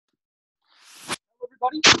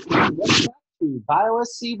everybody. Welcome back to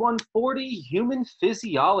Biosc140 Human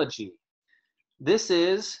Physiology. This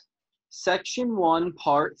is Section 1,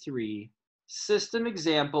 Part 3, System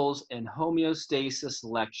Examples and Homeostasis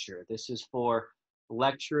Lecture. This is for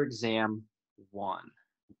Lecture Exam 1.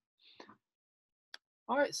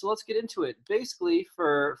 All right, so let's get into it. Basically,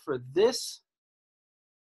 for this,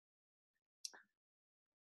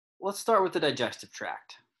 let's start with the digestive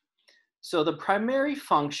tract. So the primary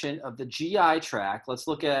function of the GI tract, let's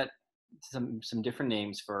look at some different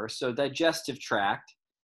names first. So digestive tract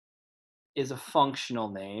is a functional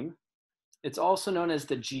name. It's also known as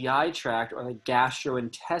the GI tract or the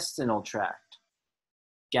gastrointestinal tract.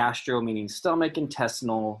 Gastro meaning stomach,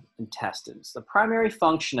 intestinal, intestines. The primary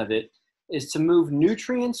function of it is to move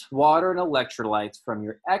nutrients, water, and electrolytes from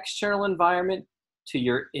your external environment to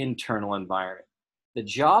your internal environment. The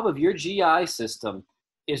job of your GI system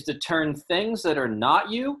is to turn things that are not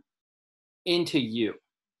you into you.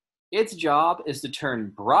 Its job is to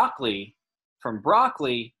turn broccoli from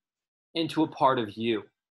broccoli into a part of you.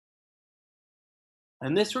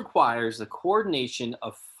 And this requires the coordination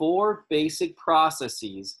of 4 basic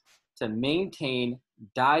processes to maintain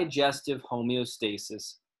digestive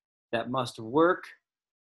homeostasis that must work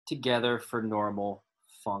together for normal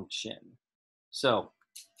function. So,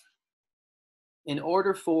 in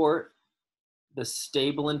order for the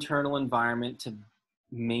stable internal environment to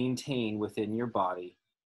maintain within your body,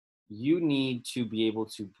 you need to be able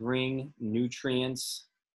to bring nutrients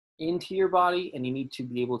into your body, and you need to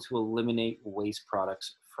be able to eliminate waste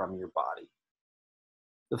products from your body.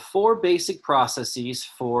 The 4 basic processes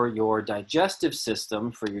for your digestive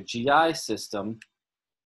system, for your GI system,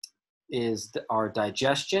 are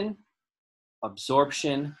digestion,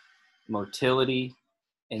 absorption, motility,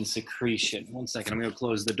 and secretion. One second, I'm going to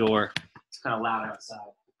close the door. It's kind of loud outside.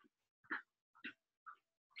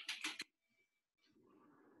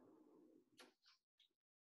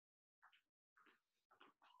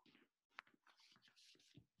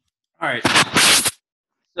 All right.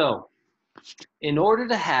 So, in order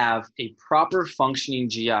to have a proper functioning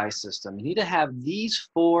GI system, you need to have these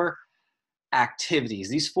 4 activities,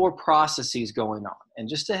 these 4 processes going on. And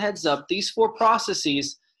just a heads up, these 4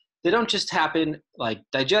 processes, they don't just happen, like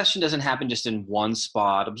digestion doesn't happen just in one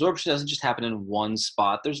spot. Absorption doesn't just happen in one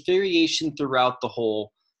spot. There's variation throughout the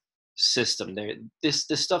whole system. This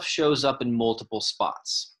stuff shows up in multiple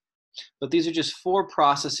spots. But these are just 4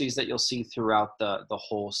 processes that you'll see throughout the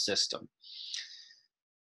whole system.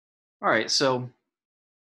 All right, so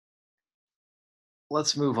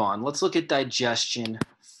let's move on. Let's look at digestion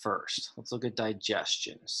first. Let's look at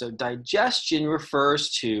digestion. So digestion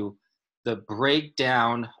refers to the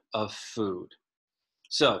breakdown of food.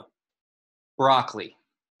 So broccoli,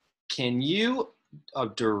 can you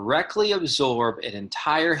directly absorb an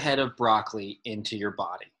entire head of broccoli into your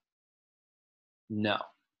body? No.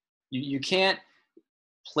 You can't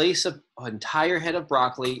place an entire head of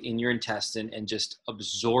broccoli in your intestine and just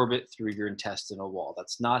absorb it through your intestinal wall.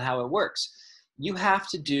 That's not how it works. You have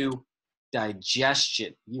to do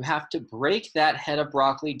digestion. You have to break that head of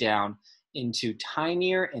broccoli down into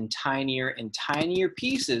tinier and tinier and tinier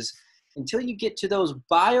pieces until you get to those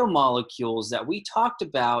biomolecules that we talked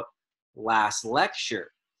about last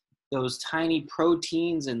lecture. Those tiny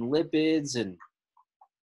proteins and lipids and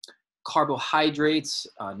carbohydrates,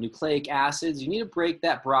 nucleic acids. You need to break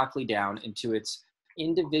that broccoli down into its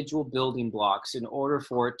individual building blocks in order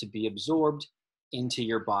for it to be absorbed into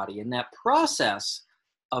your body. And that process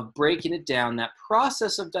of breaking it down, that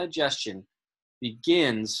process of digestion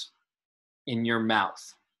begins in your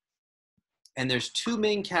mouth. And there's 2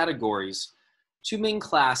 main categories, 2 main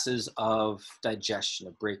classes of digestion,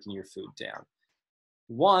 of breaking your food down.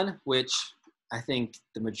 One, which I think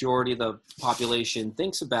the majority of the population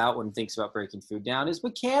thinks about when it thinks about breaking food down, is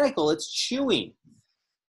mechanical. It's chewing.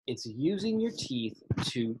 It's using your teeth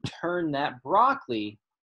to turn that broccoli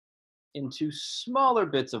into smaller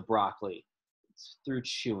bits of broccoli. It's through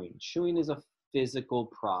chewing. Chewing is a physical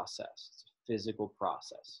process. It's a physical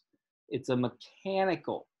process. It's a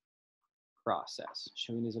mechanical process.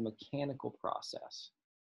 Chewing is a mechanical process.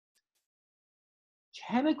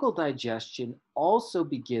 Chemical digestion also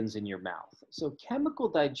begins in your mouth. So chemical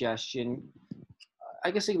digestion,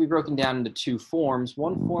 I guess it can be broken down into 2 forms.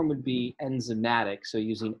 One form would be enzymatic, so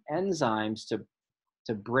using enzymes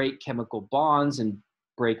to break chemical bonds and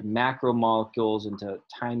break macromolecules into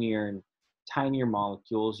tinier and tinier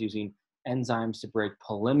molecules, using enzymes to break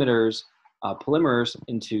polymers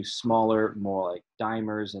into smaller, more like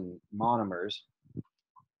dimers and monomers.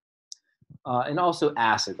 And also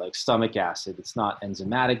acid, like stomach acid. It's not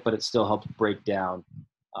enzymatic, but it still helps break down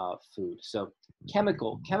food. So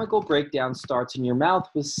Chemical breakdown starts in your mouth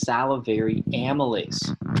with salivary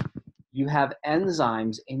amylase. You have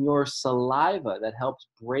enzymes in your saliva that helps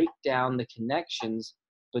break down the connections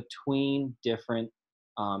between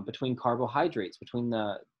between carbohydrates, between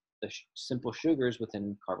the simple sugars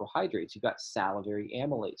within carbohydrates. You've got salivary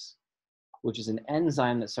amylase, which is an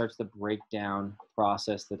enzyme that starts the breakdown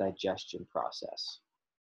process, the digestion process.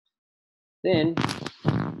 Then,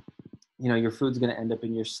 your food's going to end up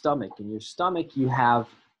in your stomach. In your stomach, you have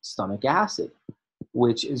stomach acid,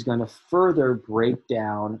 which is going to further break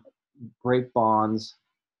bonds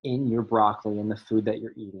in your broccoli and the food that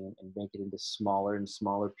you're eating and make it into smaller and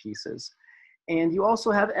smaller pieces. And you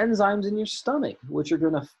also have enzymes in your stomach, which are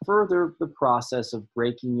going to further the process of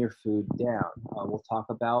breaking your food down. We'll talk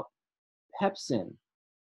about pepsin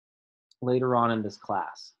later on in this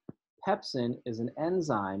class. Pepsin is an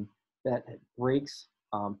enzyme that breaks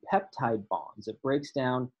peptide bonds. It breaks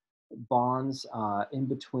down bonds in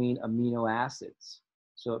between amino acids.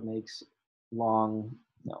 So it makes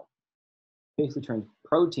basically turns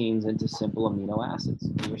proteins into simple amino acids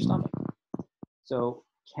in your stomach. So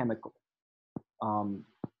chemical.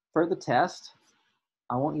 For the test,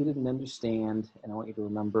 I want you to understand and I want you to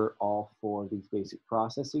remember all four of these basic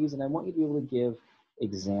processes, and I want you to be able to give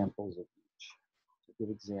examples of each.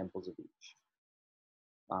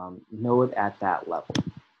 Know it at that level.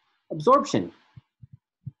 Absorption.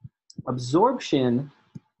 Absorption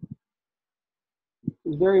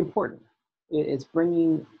is very important. It's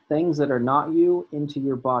bringing things that are not you into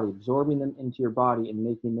your body, absorbing them into your body and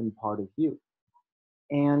making them part of you.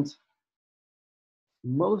 And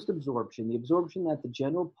most absorption, the absorption that the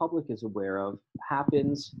general public is aware of,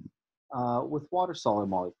 happens with water-soluble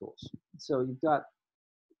molecules. So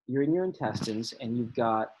you're in your intestines and you've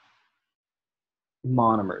got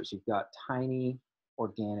monomers, you've got tiny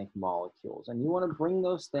organic molecules, and you want to bring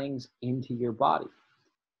those things into your body.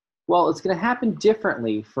 Well, it's going to happen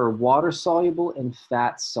differently for water-soluble and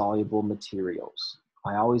fat-soluble materials.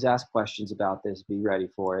 I always ask questions about this. Be ready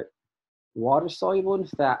for it. Water-soluble and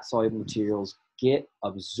fat-soluble materials get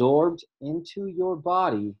absorbed into your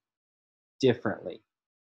body differently.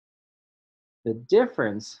 The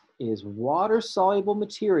difference is water-soluble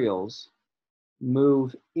materials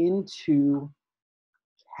move into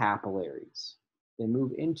capillaries. They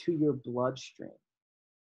move into your bloodstream.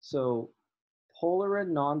 So polar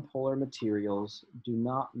and nonpolar materials do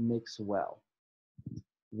not mix well.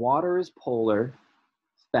 Water is polar,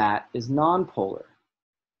 fat is nonpolar.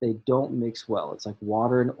 They don't mix well. It's like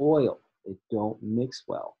water and oil. They don't mix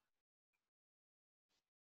well.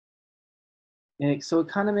 And so it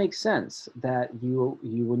kind of makes sense that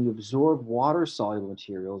when you absorb water-soluble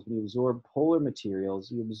materials, when you absorb polar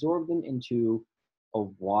materials, you absorb them into a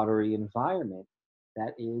watery environment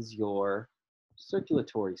that is your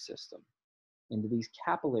circulatory system, into these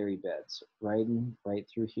capillary beds right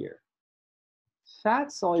through here.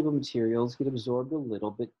 Fat-soluble materials get absorbed a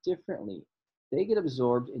little bit differently. They get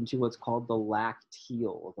absorbed into what's called the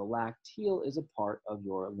lacteal. The lacteal is a part of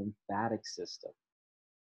your lymphatic system.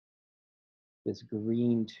 This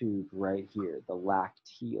green tube right here, the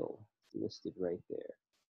lacteal, listed right there.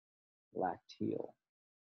 Lacteal.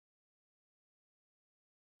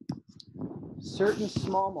 Certain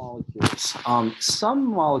small molecules,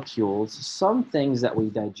 some things that we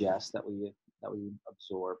digest, that we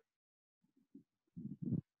absorb,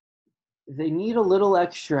 they need a little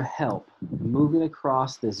extra help moving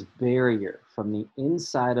across this barrier from the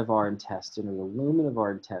inside of our intestine, or the lumen of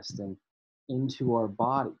our intestine, into our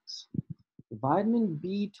bodies. Vitamin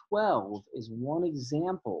B12 is one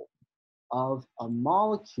example of a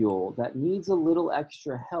molecule that needs a little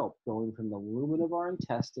extra help going from the lumen of our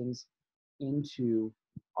intestines into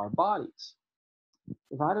our bodies.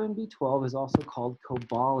 Vitamin B12 is also called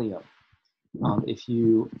cobalamin. If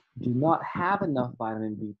you do not have enough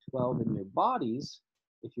vitamin B12 in your bodies,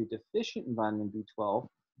 if you're deficient in vitamin B12,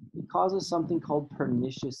 it causes something called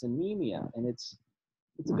pernicious anemia, and it's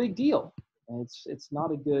a big deal. And it's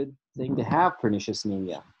not a good thing to have pernicious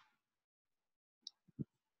anemia.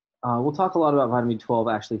 We'll talk a lot about vitamin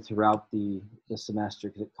B12 actually throughout the semester,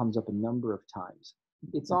 because it comes up a number of times.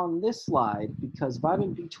 It's on this slide because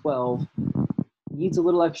vitamin B12 needs a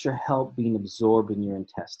little extra help being absorbed in your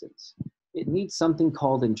intestines. It needs something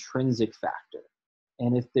called intrinsic factor.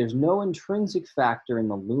 And if there's no intrinsic factor in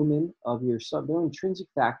the lumen of your no intrinsic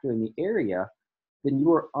factor in the area, then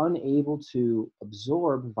you are unable to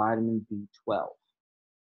absorb vitamin B12.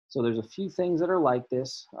 So there's a few things that are like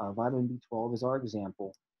this. Vitamin B12 is our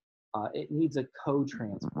example. It needs a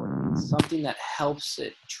co-transporter. It's something that helps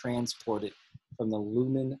it transport it from the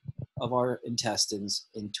lumen of our intestines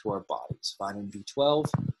into our bodies. Vitamin B12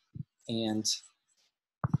 and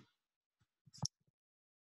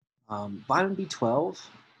Vitamin B12,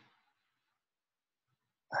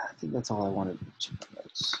 I think that's all I wanted to check my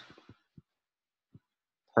notes.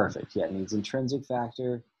 Perfect, yeah, it needs intrinsic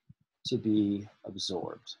factor to be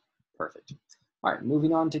absorbed. Perfect. All right,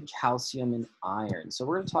 moving on to calcium and iron. So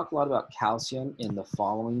we're going to talk a lot about calcium in the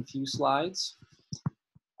following few slides.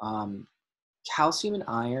 Calcium and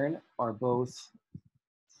iron are both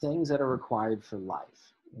things that are required for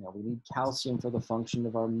life. You know, we need calcium for the function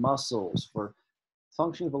of our muscles, for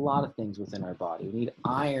function of a lot of things within our body. We need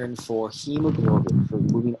iron for hemoglobin, for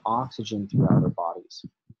moving oxygen throughout our bodies.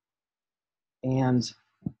 And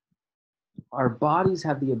our bodies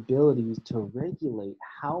have the ability to regulate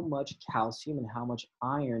how much calcium and how much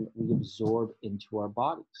iron we absorb into our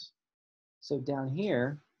bodies. So down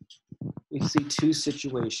here, we see two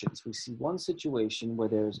situations. We see one situation where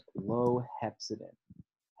there's low hepcidin.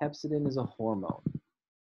 Hepcidin is a hormone.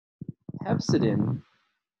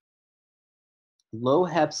 Low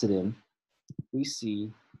hepcidin, we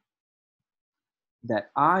see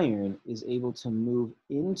that iron is able to move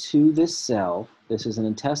into this cell. This is an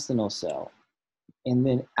intestinal cell, and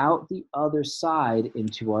then out the other side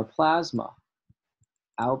into our plasma.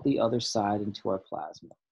 Out the other side into our plasma.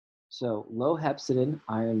 So low hepcidin,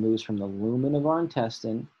 iron moves from the lumen of our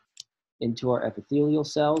intestine into our epithelial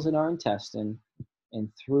cells in our intestine and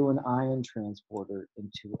through an iron transporter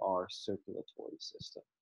into our circulatory system.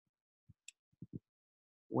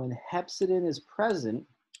 When hepcidin is present,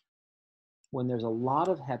 when there's a lot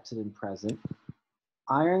of hepcidin present,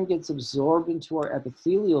 iron gets absorbed into our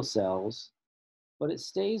epithelial cells, but it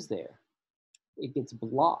stays there. It gets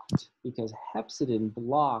blocked because hepcidin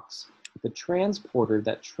blocks the transporter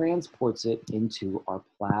that transports it into our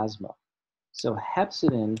plasma. So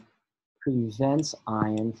hepcidin prevents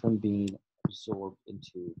iron from being absorbed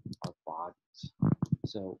into our bodies.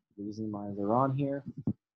 So the reason why they're on here,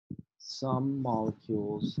 some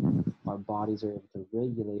molecules, our bodies are able to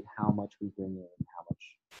regulate how much we bring in and how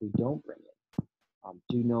much we don't bring in.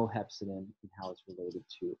 Do know hepcidin and how it's related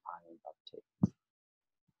to iron uptake.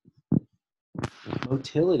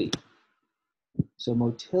 Motility. So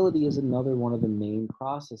motility is another one of the main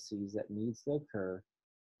processes that needs to occur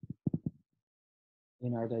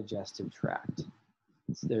in our digestive tract.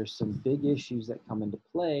 There's some big issues that come into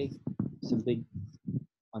play, some big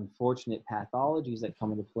unfortunate pathologies that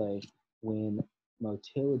come into play when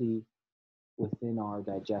motility within our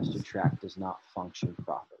digestive tract does not function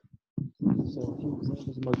properly. So a few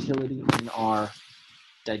examples of motility in our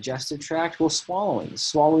digestive tract, well, swallowing.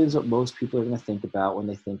 Swallowing is what most people are going to think about when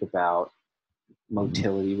they think about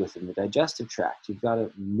motility within the digestive tract. You've got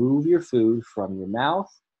to move your food from your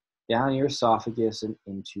mouth down your esophagus and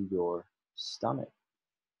into your stomach.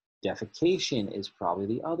 Defecation is probably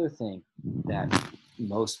the other thing that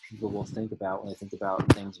most people will think about when they think about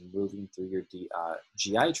things moving through your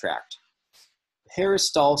GI tract.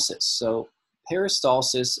 Peristalsis. So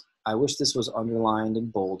peristalsis, I wish this was underlined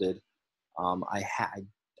and bolded.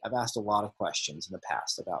 I've asked a lot of questions in the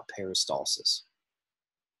past about peristalsis.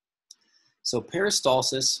 So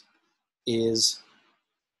peristalsis is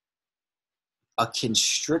a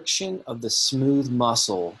constriction of the smooth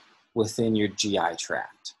muscle within your GI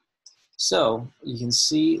tract. So you can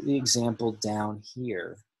see the example down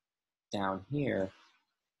here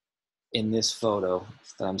in this photo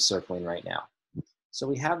that I'm circling right now. So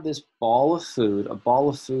we have this ball of food. A ball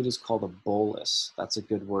of food is called a bolus. That's a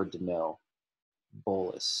good word to know.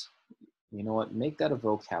 Bolus. You know what? Make that a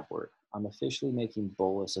vocab word. I'm officially making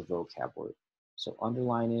bolus a vocab word. So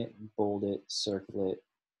underline it, bold it, circle it.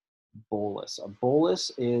 Bolus. A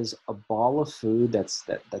bolus is a ball of food that's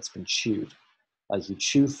been chewed. Like you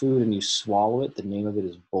chew food and you swallow it. The name of it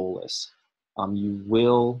is bolus. You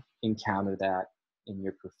will encounter that in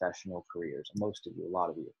your professional careers. Most of you, a lot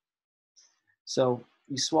of you. So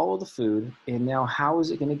you swallow the food, and now how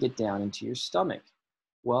is it going to get down into your stomach?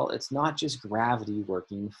 Well, it's not just gravity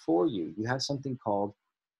working for you. You have something called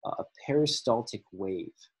a peristaltic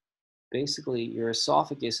wave. Basically, your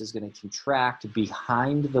esophagus is going to contract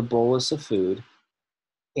behind the bolus of food,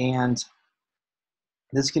 and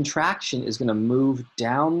this contraction is going to move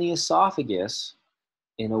down the esophagus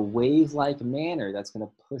in a wave-like manner that's going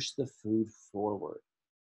to push the food forward.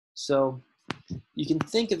 So you can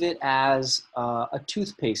think of it as a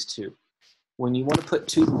toothpaste tube. When you want to put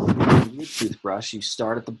toothpaste in your toothbrush, you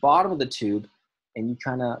start at the bottom of the tube and you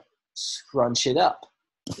kind of scrunch it up.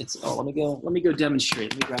 Let me go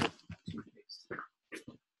demonstrate. Let me grab a toothpaste.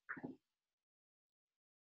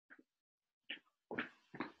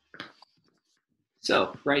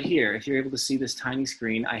 So right here, if you're able to see this tiny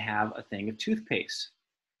screen, I have a thing of toothpaste.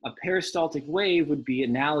 A peristaltic wave would be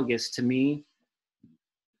analogous to me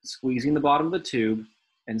squeezing the bottom of the tube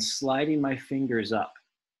and sliding my fingers up.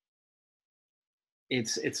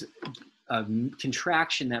 It's a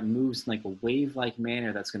contraction that moves in like a wave-like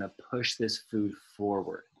manner that's going to push this food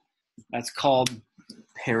forward. That's called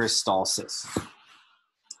peristalsis.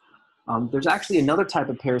 There's actually another type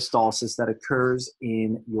of peristalsis that occurs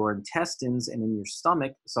in your intestines and in your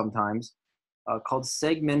stomach sometimes, called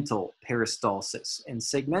segmental peristalsis. And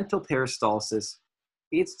segmental peristalsis,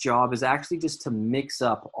 its job is actually just to mix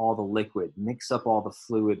up all the liquid, mix up all the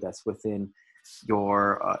fluid that's within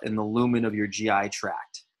your in the lumen of your GI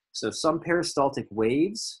tract. So some peristaltic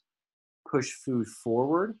waves push food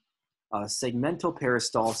forward. Segmental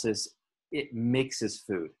peristalsis, it mixes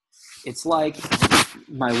food. It's like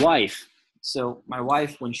my wife. So my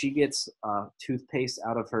wife, when she gets toothpaste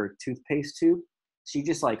out of her toothpaste tube, she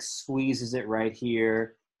just like squeezes it right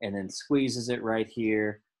here and then squeezes it right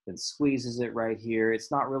here, then squeezes it right here.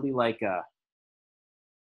 It's not really like a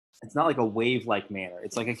wave-like manner.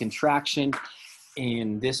 It's like a contraction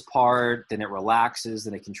in this part, then it relaxes,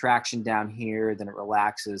 then a contraction down here, then it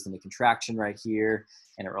relaxes, then a contraction right here,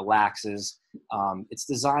 and it relaxes. It's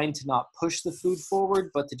designed to not push the food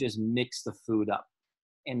forward, but to just mix the food up.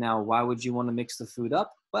 And now, why would you want to mix the food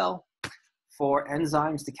up? Well, for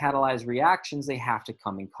enzymes to catalyze reactions, they have to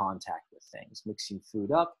come in contact with things. Mixing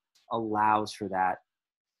food up allows for that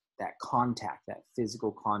contact, that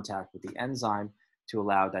physical contact with the enzyme to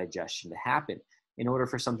allow digestion to happen. In order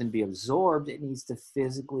for something to be absorbed, it needs to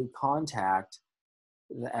physically contact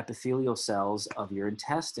the epithelial cells of your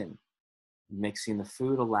intestine. Mixing the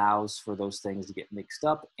food allows for those things to get mixed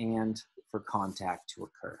up and for contact to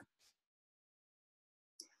occur.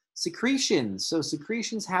 Secretions. So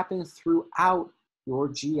secretions happen throughout your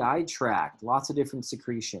GI tract. Lots of different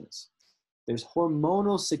secretions. There's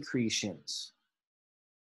hormonal secretions.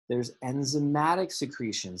 There's enzymatic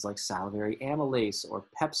secretions like salivary amylase or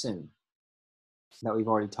pepsin that we've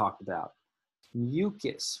already talked about.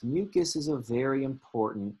 Mucus. Mucus is a very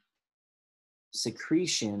important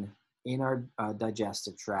secretion in our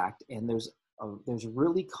digestive tract, and there's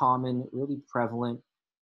really common, really prevalent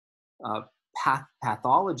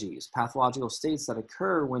pathological states that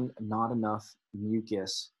occur when not enough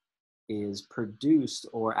mucus is produced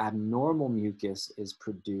or abnormal mucus is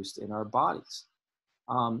produced in our bodies.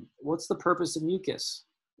 What's the purpose of mucus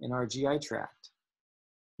in our GI tract?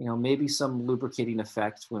 You know, maybe some lubricating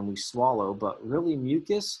effect when we swallow, but really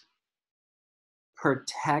mucus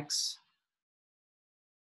protects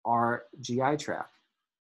our GI tract.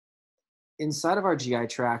 Inside of our GI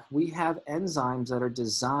tract, we have enzymes that are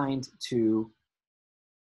designed to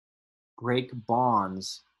break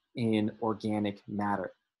bonds in organic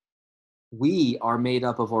matter. We are made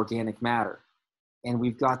up of organic matter, and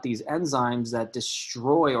we've got these enzymes that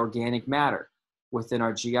destroy organic matter within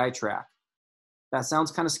our GI tract. That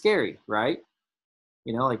sounds kind of scary, right?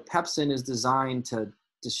 You know, like pepsin is designed to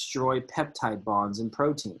destroy peptide bonds in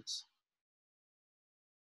proteins.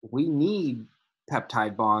 We need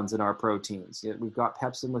peptide bonds in our proteins. We've got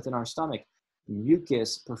pepsin within our stomach.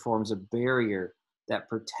 Mucus performs a barrier that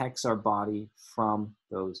protects our body from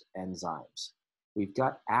those enzymes. We've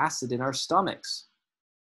got acid in our stomachs.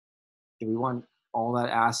 Do we want all that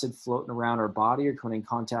acid floating around our body or coming in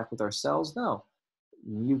contact with our cells? No.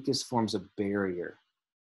 Mucus forms a barrier.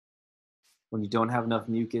 When you don't have enough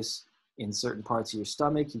mucus in certain parts of your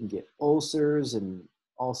stomach, you can get ulcers and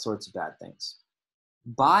all sorts of bad things.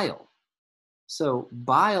 Bile. So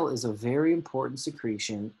bile is a very important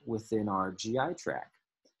secretion within our GI tract.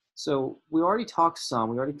 So we already covered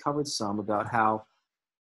some about how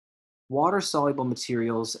water-soluble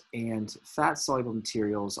materials and fat-soluble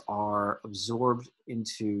materials are absorbed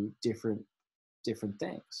into different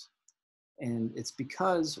things. And it's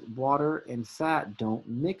because water and fat don't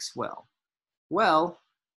mix well. Well,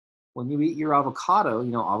 when you eat your avocado, you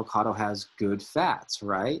know, avocado has good fats,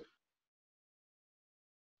 right?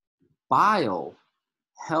 Bile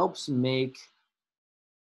helps make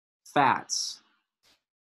fats,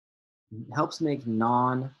 helps make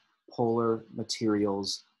non-polar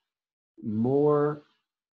materials more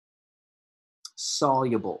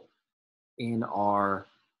soluble in our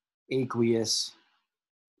aqueous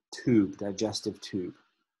tube, digestive tube.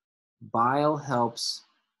 Bile helps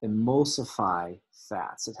emulsify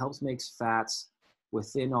fats. It helps make fats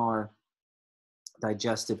within our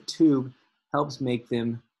digestive tube, helps make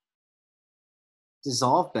them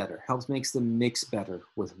dissolve better, helps makes them mix better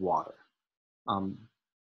with water.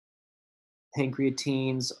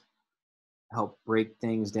 Pancreatines help break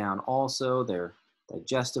things down also. They're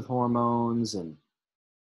digestive hormones, and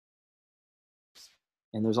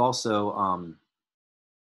there's also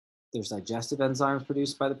there's digestive enzymes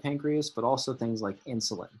produced by the pancreas, but also things like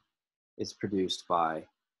insulin is produced by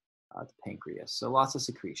the pancreas. So lots of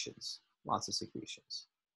secretions, lots of secretions.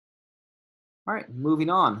 All right, moving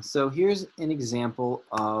on. So here's an example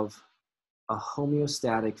of a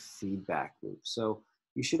homeostatic feedback loop. So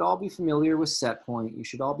you should all be familiar with set point. You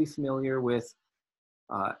should all be familiar with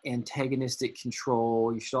antagonistic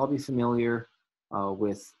control. You should all be familiar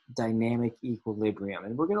with dynamic equilibrium.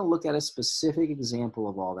 And we're going to look at a specific example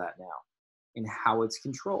of all that now and how it's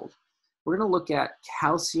controlled. We're going to look at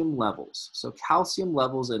calcium levels. So calcium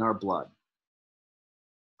levels in our blood.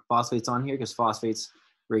 Phosphates on here because phosphates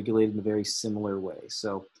regulate in a very similar way.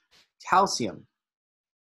 So calcium.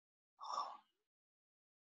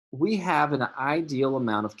 We have an ideal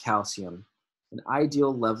amount of calcium, an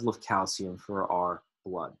ideal level of calcium for our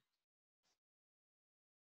blood.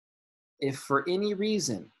 If for any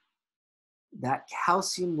reason that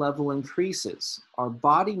calcium level increases, our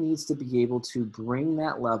body needs to be able to bring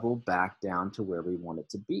that level back down to where we want it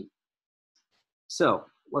to be. So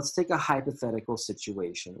let's take a hypothetical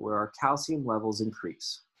situation where our calcium levels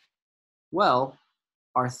increase. Well,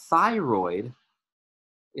 our thyroid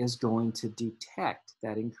is going to detect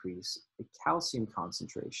that increase in calcium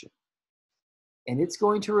concentration. And it's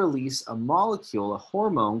going to release a molecule, a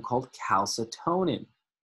hormone called calcitonin.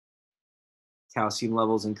 Calcium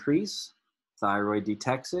levels increase, thyroid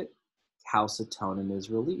detects it, calcitonin is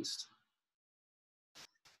released.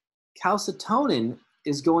 Calcitonin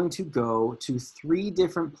is going to go to 3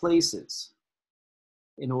 different places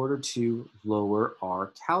in order to lower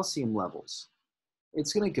our calcium levels.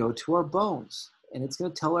 It's going to go to our bones, and it's going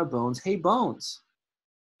to tell our bones, hey bones,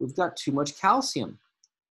 we've got too much calcium.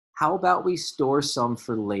 How about we store some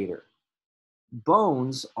for later?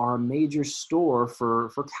 Bones are a major store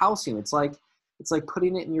for calcium. It's like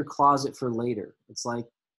putting it in your closet for later. It's like,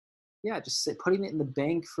 yeah, just putting it in the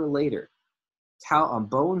bank for later.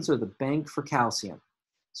 Bones are the bank for calcium.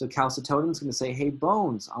 So calcitonin is going to say, hey,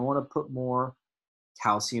 bones, I want to put more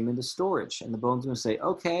calcium into storage. And the bone's going to say,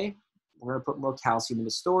 okay, we're going to put more calcium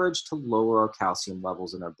into storage to lower our calcium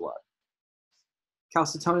levels in our blood.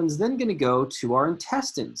 Calcitonin is then going to go to our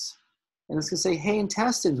intestines. And it's going to say, hey,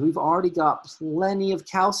 intestines, we've already got plenty of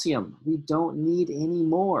calcium. We don't need any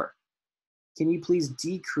more. Can you please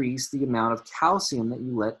decrease the amount of calcium that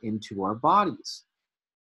you let into our bodies?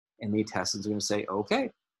 And the intestines are going to say, okay.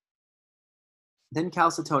 Then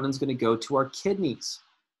calcitonin is going to go to our kidneys.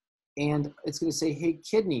 And it's going to say, hey,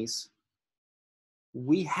 kidneys,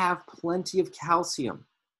 we have plenty of calcium.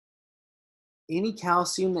 Any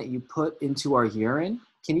calcium that you put into our urine,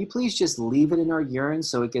 can you please just leave it in our urine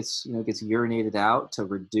so it gets urinated out to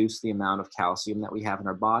reduce the amount of calcium that we have in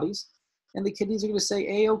our bodies? And the kidneys are going to say,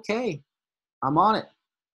 hey, okay, I'm on it.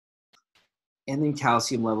 And then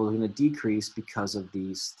calcium levels are going to decrease because of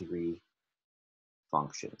these 3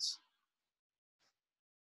 functions.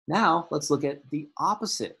 Now, let's look at the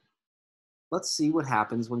opposite. Let's see what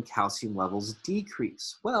happens when calcium levels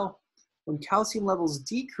decrease. Well, when calcium levels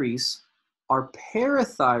decrease, our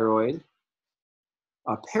parathyroid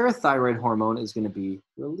hormone is going to be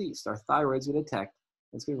released. Our thyroid is going to detect,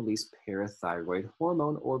 it's going to release parathyroid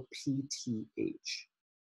hormone, or PTH.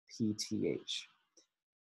 PTH.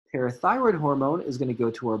 Parathyroid hormone is going to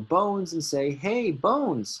go to our bones and say, hey,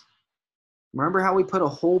 bones, remember how we put a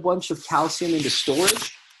whole bunch of calcium into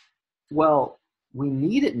storage? Well, we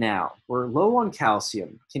need it now. We're low on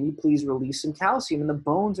calcium. Can you please release some calcium? And the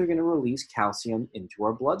bones are going to release calcium into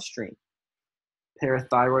our bloodstream.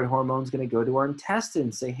 Parathyroid hormone is going to go to our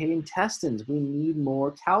intestines, say, hey, intestines, we need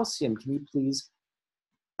more calcium. Can you please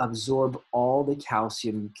absorb all the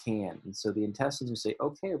calcium you can? And so the intestines will say,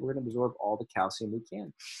 okay, we're going to absorb all the calcium we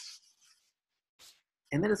can.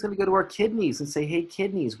 And then it's going to go to our kidneys and say, hey,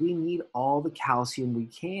 kidneys, we need all the calcium we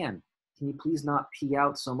can. Can you please not pee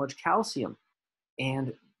out so much calcium?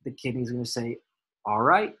 And the kidneys are going to say, all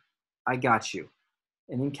right, I got you.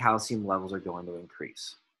 And then calcium levels are going to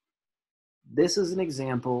increase. This is an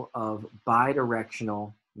example of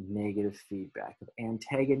bidirectional negative feedback, of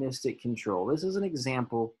antagonistic control. This is an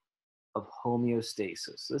example of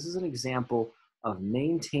homeostasis. This is an example of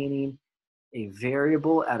maintaining a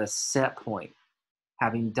variable at a set point,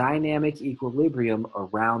 having dynamic equilibrium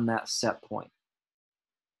around that set point.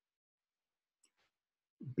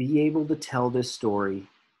 Be able to tell this story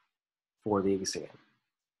for the exam.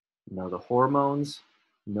 Know the hormones,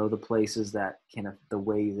 know the places that can, the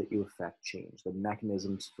way that you affect change, the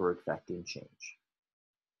mechanisms for affecting change.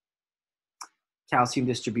 Calcium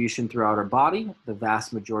distribution throughout our body. The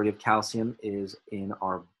vast majority of calcium is in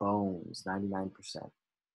our bones, 99%.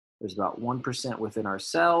 There's about 1% within our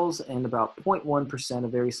cells and about 0.1%, a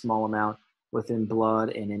very small amount, within blood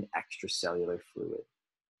and in extracellular fluid.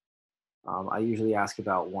 I usually ask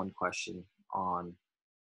about 1 question on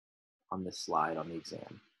on this slide on the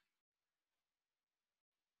exam.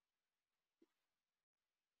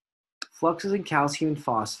 Fluxes in calcium and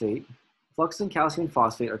phosphate. Fluxes in calcium and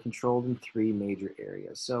phosphate are controlled in 3 major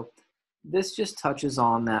areas. So this just touches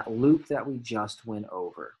on that loop that we just went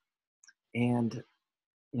over. And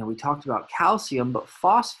we talked about calcium, but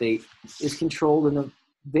phosphate is controlled in a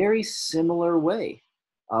very similar way.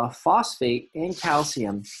 Phosphate and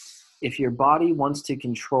calcium, if your body wants to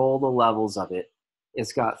control the levels of it,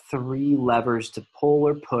 it's got 3 levers to pull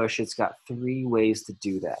or push. It's got 3 ways to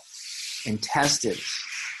do that. Intestines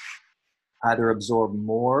either absorb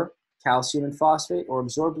more calcium and phosphate or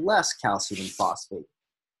absorb less calcium and phosphate.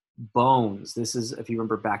 Bones, this is, if you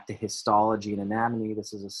remember back to histology and anatomy,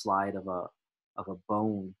 this is a slide of a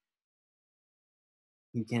bone.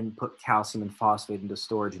 You can put calcium and phosphate into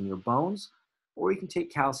storage in your bones, or you can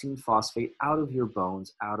take calcium and phosphate out of your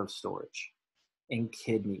bones, out of storage. And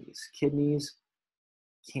kidneys. Kidneys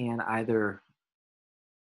can either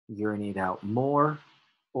urinate out more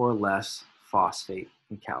or less phosphate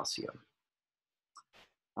and calcium.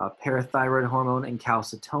 Parathyroid hormone and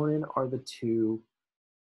calcitonin are the two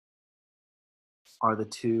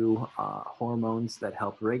hormones that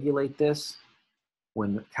help regulate this.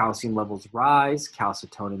 When calcium levels rise,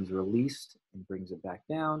 calcitonin is released and brings it back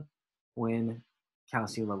down. When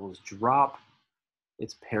calcium levels drop,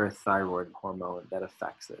 it's parathyroid hormone that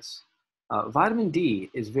affects this. Vitamin D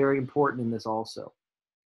is very important in this also.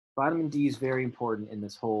 Vitamin D is very important in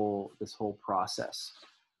this whole process.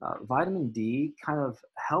 Vitamin D kind of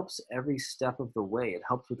helps every step of the way. It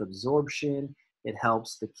helps with absorption. It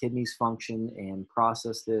helps the kidneys function and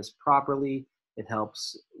process this properly. It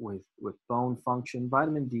helps with bone function.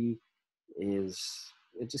 Vitamin D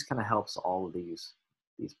it just kind of helps all of these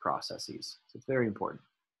processes. So it's very important.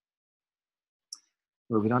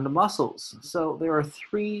 Moving on to muscles. So there are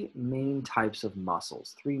 3 main types of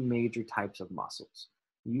muscles, 3 major types of muscles.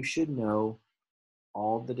 You should know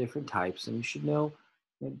all the different types, and you should know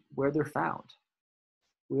where they're found.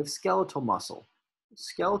 We have skeletal muscle.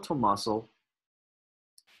 Skeletal muscle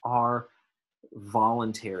are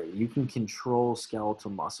voluntary. You can control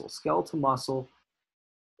skeletal muscle. Skeletal muscle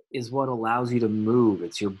is what allows you to move.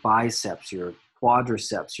 It's your biceps, your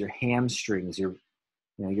quadriceps, your hamstrings, your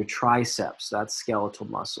triceps. That's skeletal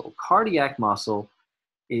muscle. Cardiac muscle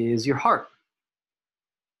is your heart.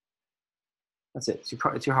 That's it.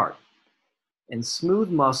 It's your heart. And smooth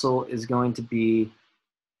muscle is going to be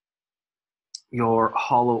your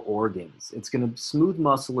hollow organs. Smooth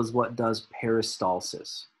muscle is what does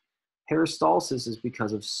peristalsis. Peristalsis is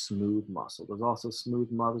because of smooth muscle. There's also smooth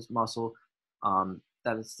muscle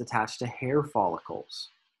that is attached to hair follicles.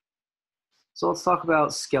 So let's talk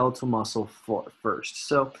about skeletal muscle first.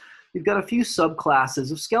 So you've got a few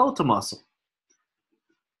subclasses of skeletal muscle.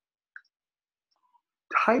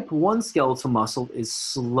 Type 1 skeletal muscle is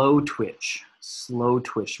slow twitch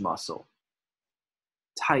muscle.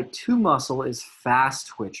 Type 2 muscle is fast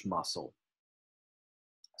twitch muscle.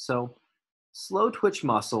 So slow twitch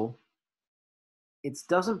muscle, it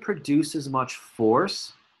doesn't produce as much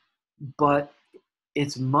force, but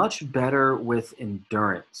it's much better with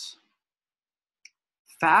endurance.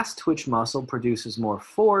 Fast twitch muscle produces more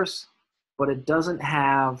force, but it doesn't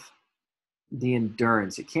have the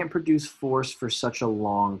endurance. It can't produce force for such a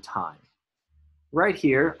long time. Right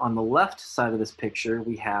here on the left side of this picture,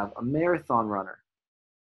 we have a marathon runner.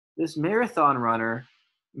 This marathon runner,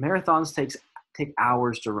 marathons take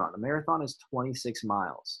hours to run. A marathon is 26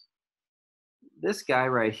 miles. This guy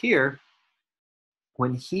right here,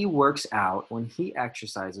 when he works out, when he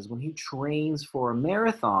exercises, when he trains for a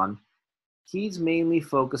marathon, he's mainly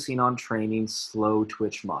focusing on training slow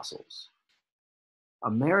twitch muscles.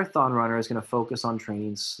 A marathon runner is going to focus on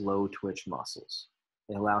training slow twitch muscles.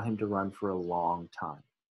 They allow him to run for a long time.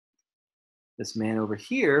 This man over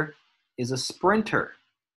here is a sprinter.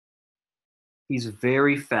 He's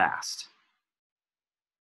very fast,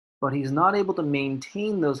 but he's not able to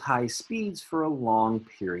maintain those high speeds for a long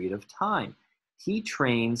period of time. He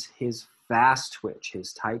trains his fast twitch,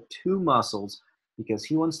 his type 2 muscles, because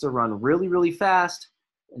he wants to run really, really fast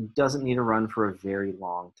and doesn't need to run for a very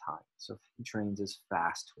long time. So he trains his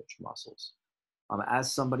fast twitch muscles.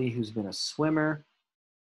 As somebody who's been a swimmer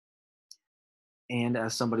and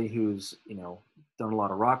as somebody who's done a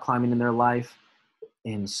lot of rock climbing in their life,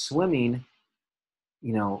 in swimming,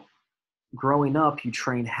 growing up, you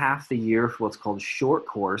train half the year for what's called short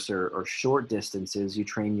course or short distances. You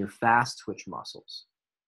train your fast twitch muscles.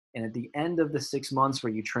 And at the end of the 6 months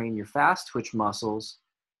where you train your fast twitch muscles,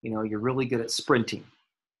 you're really good at sprinting.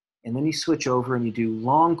 And then you switch over and you do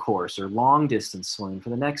long course or long distance swimming for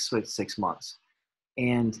the next 6 months.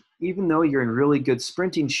 And even though you're in really good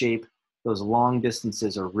sprinting shape, those long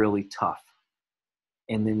distances are really tough.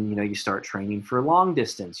 And then, you know, you start training for long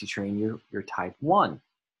distance. You train your type 1.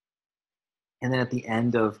 And then at the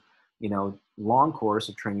end of, you know, long course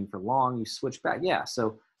of training for long, you switch back. Yeah,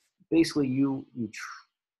 so basically you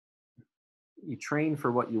train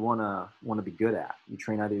for what you wanna be good at. You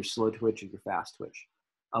train either your slow twitch or your fast twitch.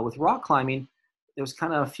 With rock climbing, there's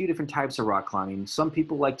kind of a few different types of rock climbing. Some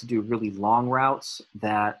people like to do really long routes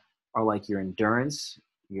that are like your endurance,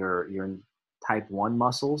 your type 1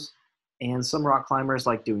 muscles. And some rock climbers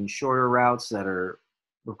like doing shorter routes that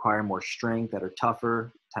require more strength, that are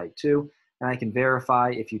tougher, type 2. And I can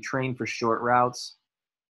verify if you train for short routes,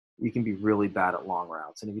 you can be really bad at long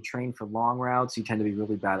routes. And if you train for long routes, you tend to be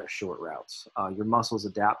really bad at short routes. Your muscles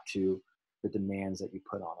adapt to the demands that you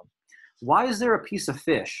put on them. Why is there a piece of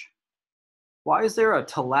fish? Why is there a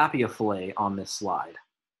tilapia fillet on this slide?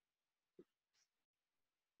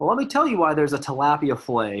 Well, let me tell you why there's a tilapia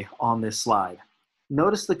fillet on this slide.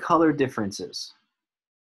 Notice the color differences.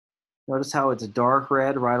 Notice how it's dark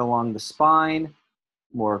red right along the spine,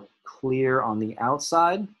 more clear on the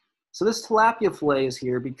outside. So this tilapia fillet is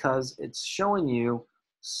here because it's showing you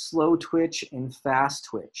slow twitch and fast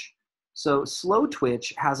twitch. So slow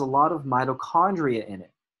twitch has a lot of mitochondria in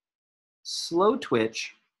it. Slow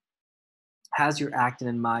twitch has your actin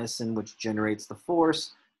and myosin, which generates the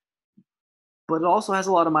force, but it also has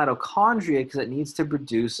a lot of mitochondria because it needs to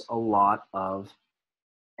produce a lot of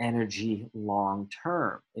energy long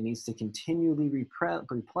term. It needs to continually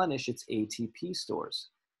replenish its ATP stores.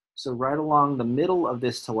 So right along the middle of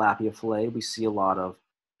this tilapia fillet, we see a lot of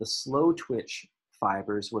the slow twitch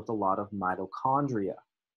fibers with a lot of mitochondria.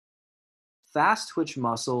 Fast twitch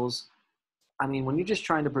muscles, I mean, when you're just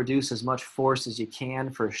trying to produce as much force as you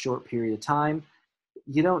can for a short period of time,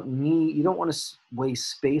 you don't want to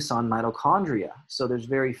waste space on mitochondria. So there's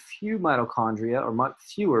very few mitochondria, or much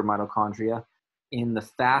fewer mitochondria in the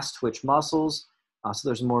fast twitch muscles. So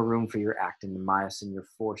there's more room for your actin and myosin, your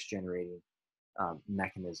force generating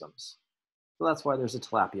mechanisms. So that's why there's a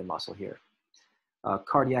tilapia muscle here.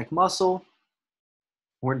 Cardiac muscle,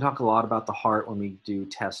 we're gonna talk a lot about the heart when we do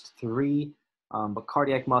test 3, but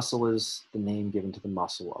cardiac muscle is the name given to the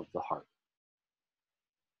muscle of the heart.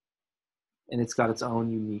 And it's got its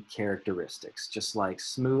own unique characteristics, just like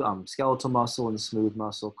smooth skeletal muscle and smooth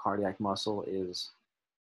muscle. Cardiac muscle is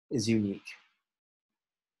unique.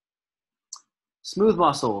 Smooth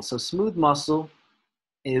muscle. So smooth muscle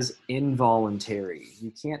is involuntary.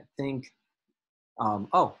 You can't think,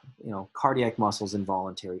 cardiac muscle is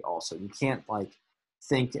involuntary also. You can't like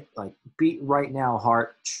think like beat right now,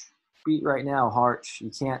 heart, beat right now, heart. You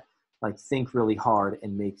can't like think really hard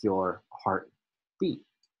and make your heart beat.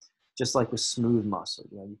 Just like with smooth muscle,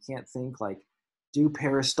 you know, you can't think like do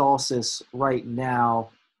peristalsis right now,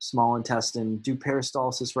 small intestine, do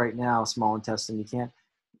peristalsis right now, small intestine.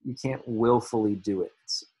 You can't willfully do it.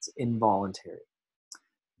 It's involuntary.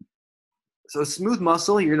 So smooth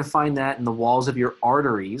muscle, you're going to find that in the walls of your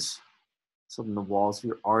arteries. So in the walls of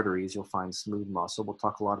your arteries, you'll find smooth muscle. We'll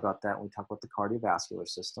talk a lot about that when we talk about the cardiovascular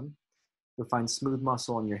system. You'll find smooth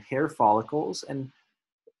muscle in your hair follicles. And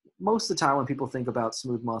most of the time when people think about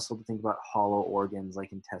smooth muscle, they think about hollow organs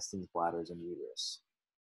like intestines, bladders, and uterus.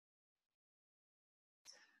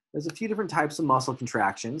 There's a few different types of muscle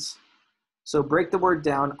contractions. So break the word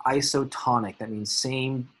down, isotonic. That means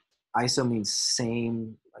same, iso means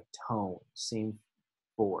same like tone, same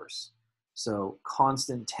force. So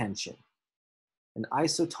constant tension. An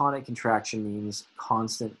isotonic contraction means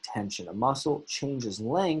constant tension. A muscle changes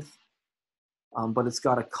length, but it's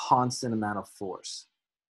got a constant amount of force.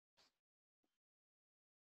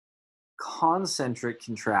 Concentric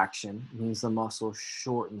contraction means the muscle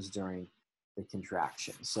shortens during the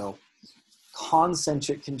contraction. So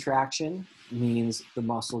concentric contraction means the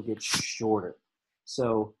muscle gets shorter.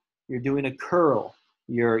 So you're doing a curl,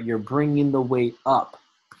 you're bringing the weight up,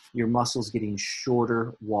 your muscle's getting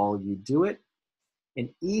shorter while you do it. An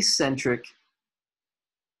eccentric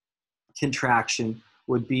contraction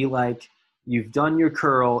would be like you've done your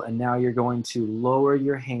curl and now you're going to lower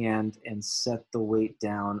your hand and set the weight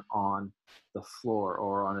down on the floor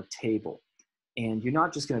or on a table. And you're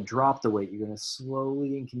not just going to drop the weight, you're going to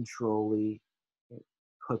slowly and controlly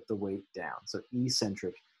put the weight down. So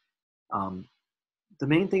eccentric. The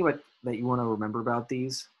main thing that you want to remember about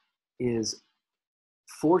these is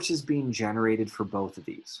force is being generated for both of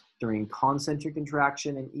these. During concentric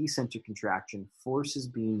contraction and eccentric contraction, force is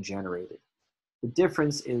being generated. The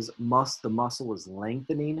difference is the muscle is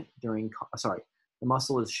lengthening the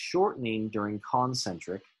muscle is shortening during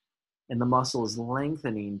concentric, and the muscle is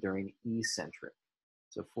lengthening during eccentric.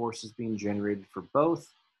 So force is being generated for both.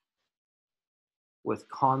 With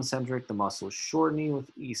concentric, the muscle is shortening. With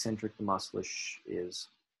eccentric, the muscle is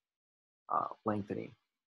lengthening.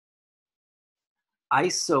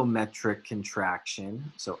 Isometric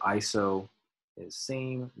contraction, so iso is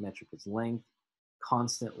same, metric is length,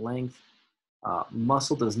 constant length.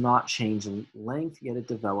 Muscle does not change in length, yet it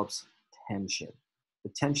develops tension. The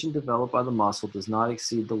tension developed by the muscle does not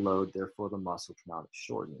exceed the load, therefore the muscle cannot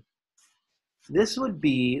shorten. This would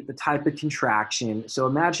be the type of contraction. So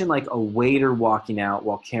imagine like a waiter walking out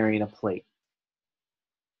while carrying a plate.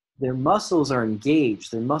 Their muscles are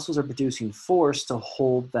engaged. Their muscles are producing force to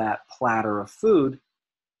hold that platter of food,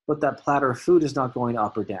 but that platter of food is not going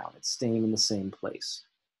up or down. It's staying in the same place.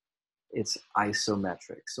 It's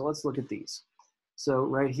isometric. So let's look at these. So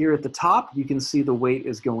right here at the top, you can see the weight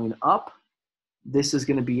is going up. This is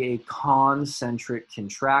going to be a concentric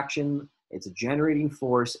contraction. It's generating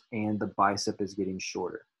force, and the bicep is getting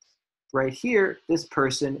shorter. Right here, this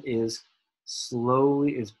person is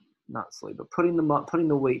not slowly, but putting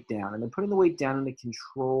the weight down, and then putting the weight down in a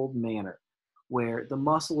controlled manner, where the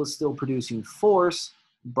muscle is still producing force,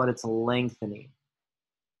 but it's lengthening.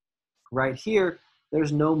 Right here,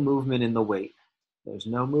 there's no movement in the weight. There's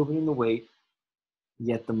no movement in the weight,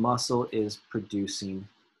 yet the muscle is producing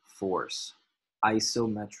force.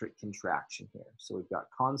 Isometric contraction here. So we've got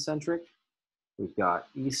concentric, we've got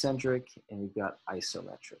eccentric, and we've got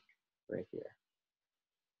isometric right here.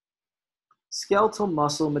 Skeletal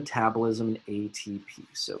muscle metabolism and ATP.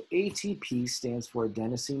 So ATP stands for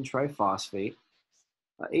adenosine triphosphate.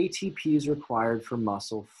 ATP is required for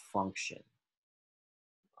muscle function.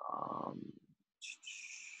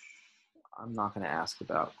 I'm not going to ask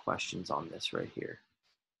about questions on this right here.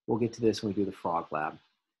 We'll get to this when we do the frog lab.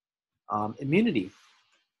 Immunity.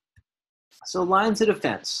 So lines of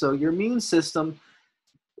defense. So your immune system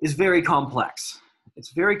is very complex. It's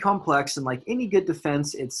very complex, and like any good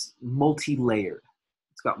defense, it's multi-layered.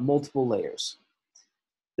 It's got multiple layers.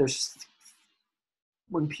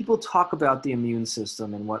 When people talk about the immune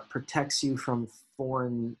system and what protects you from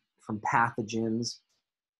pathogens,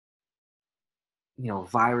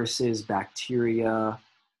 viruses, bacteria,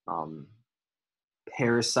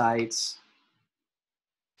 parasites,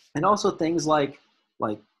 and also things like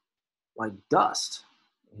dust,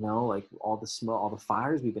 like all the smoke, all the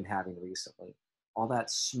fires we've been having recently, all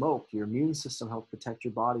that smoke. Your immune system helps protect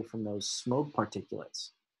your body from those smoke particulates.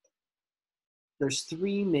 There's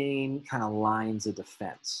three main kind of lines of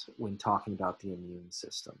defense when talking about the immune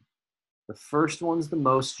system. The first one's the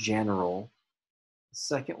most general. The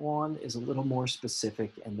second one is a little more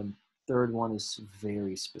specific, and the third one is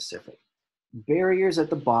very specific. Barriers at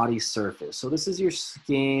the body surface. So this is your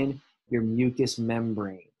skin, your mucous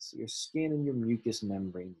membranes, your skin and your mucous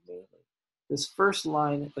membranes mainly. This first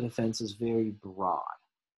line of defense is very broad,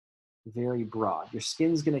 very broad. Your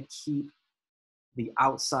skin's going to keep the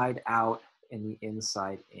outside out and the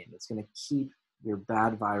inside in. It's going to keep your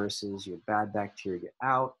bad viruses, your bad bacteria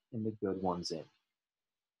out, and the good ones in.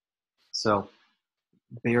 So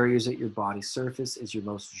barriers at your body surface is your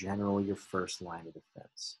most general, your first line of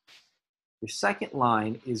defense. Your second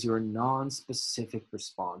line is your non-specific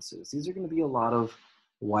responses. These are going to be a lot of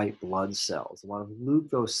white blood cells, a lot of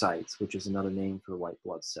leukocytes, which is another name for white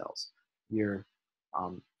blood cells. Your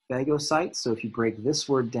phagocytes, so if you break this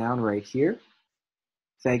word down right here,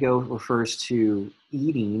 phago refers to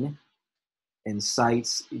eating, and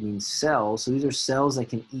cytes means cells. So these are cells that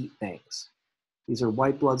can eat things. These are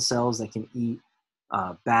white blood cells that can eat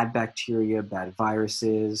bad bacteria, bad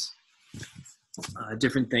viruses,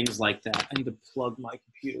 different things like that. I need to plug my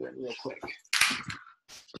computer in real quick.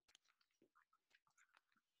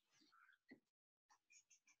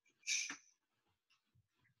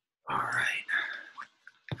 All right.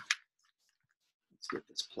 Let's get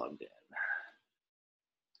this plugged in.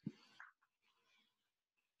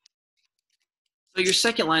 So your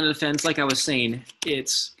second line of defense, like I was saying,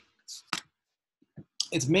 it's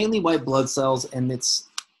mainly white blood cells, and it's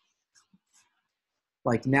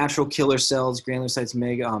like natural killer cells, granulocytes,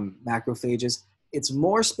 macrophages. It's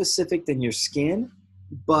more specific than your skin,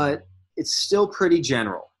 but it's still pretty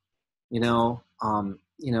general.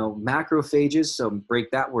 Macrophages, so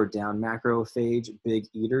break that word down, macrophage, big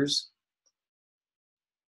eaters.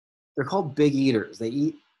 They're called big eaters. They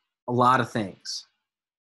eat a lot of things.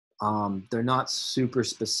 They're not super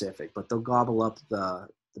specific, but they'll gobble up the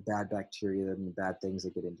bad bacteria and the bad things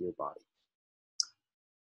that get into your body.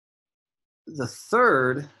 The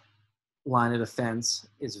third line of defense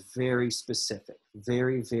is very specific,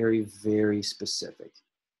 very, very, very specific.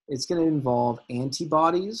 It's going to involve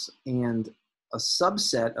antibodies and a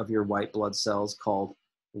subset of your white blood cells called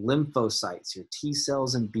lymphocytes, your T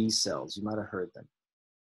cells and B cells. You might have heard them.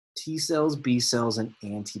 T cells, B cells, and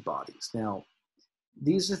antibodies. Now,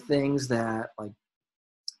 these are things that, like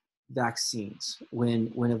vaccines,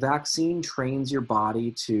 when a vaccine trains your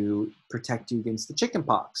body to protect you against the chicken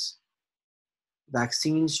pox,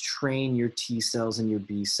 vaccines train your T cells and your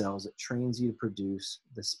B cells. It trains you to produce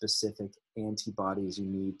the specific antibodies you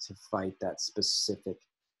need to fight that specific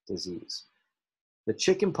disease. The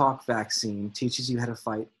chickenpox vaccine teaches you how to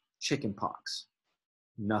fight chickenpox,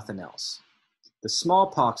 nothing else. The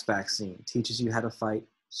smallpox vaccine teaches you how to fight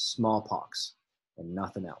smallpox and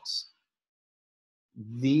nothing else.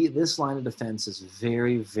 This line of defense is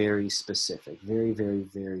very, very specific, very, very,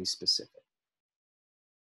 very specific.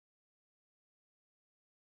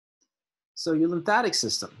 So your lymphatic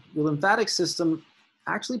system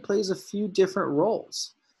actually plays a few different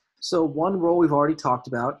roles. So one role we've already talked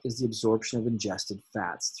about is the absorption of ingested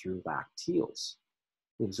fats through lacteals.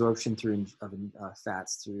 The absorption of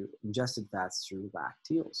ingested fats through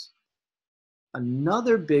lacteals.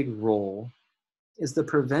 Another big role is the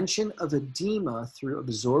prevention of edema through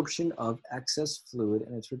absorption of excess fluid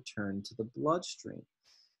and its return to the bloodstream.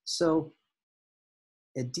 So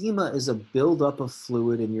edema is a buildup of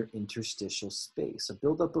fluid in your interstitial space, a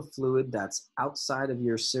buildup of fluid that's outside of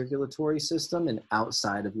your circulatory system and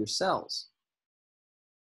outside of your cells.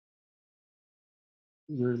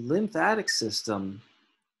 Your lymphatic system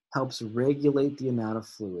helps regulate the amount of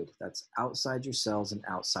fluid that's outside your cells and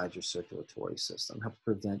outside your circulatory system, helps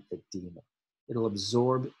prevent edema. It'll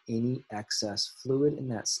absorb any excess fluid in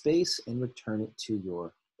that space and return it to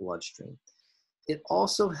your bloodstream. It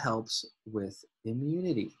also helps with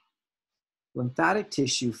immunity. Lymphatic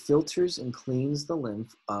tissue filters and cleans the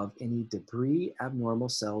lymph of any debris, abnormal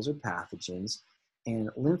cells, or pathogens, and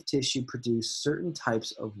lymph tissue produces certain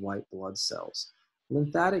types of white blood cells.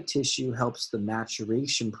 Lymphatic tissue helps the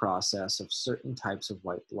maturation process of certain types of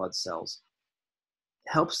white blood cells.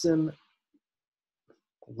 It helps them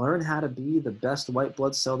learn how to be the best white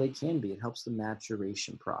blood cell they can be. It helps the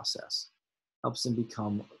maturation process, helps them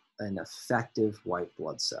become an effective white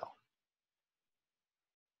blood cell.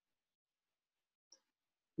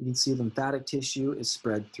 You can see lymphatic tissue is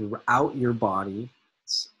spread throughout your body.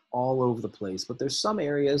 It's all over the place, but there's some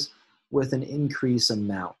areas with an increased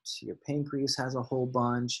amount. Your pancreas has a whole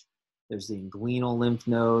bunch. There's the inguinal lymph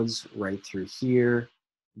nodes right through here.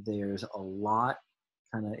 There's a lot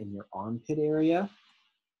kind of in your armpit area,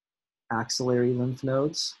 axillary lymph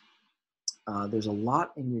nodes. There's a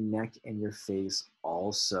lot in your neck and your face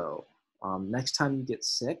also. Next time you get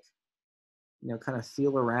sick, kind of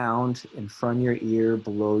feel around in front of your ear,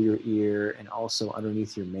 below your ear, and also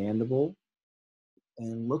underneath your mandible.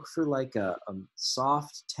 And look for like a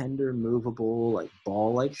soft, tender, movable, like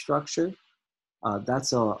ball-like structure.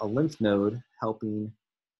 That's a lymph node helping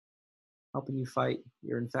you fight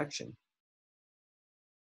your infection.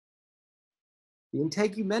 The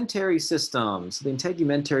integumentary system. So the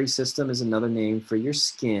integumentary system is another name for your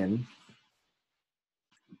skin.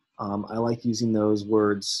 I like using those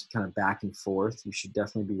words kind of back and forth. You should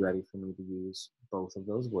definitely be ready for me to use both of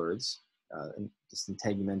those words, just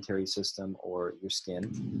integumentary system or your skin.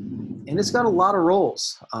 And it's got a lot of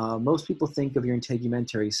roles. Most people think of your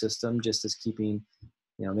integumentary system just as keeping,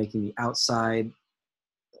 making the outside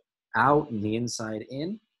out and the inside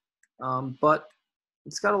in, but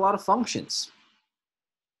it's got a lot of functions.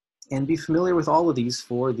 And be familiar with all of these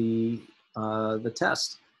for the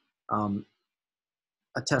test.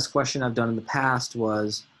 A test question I've done in the past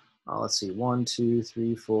was, let's see, 1, 2,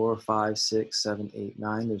 3, 4, 5, 6, 7, 8,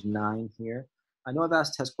 9. There's 9 here. I know I've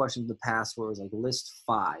asked test questions in the past where it was like list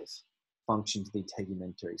 5 functions of the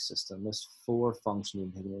integumentary system, list 4 functions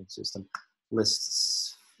of the integumentary system,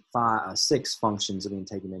 list 6 functions of the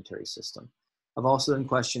integumentary system. I've also done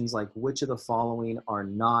questions like which of the following are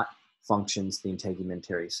not functions of the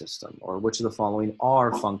integumentary system, or which of the following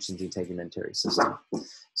are functions of the integumentary system.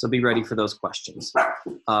 So be ready for those questions.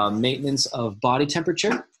 Maintenance of body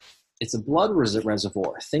temperature. It's a blood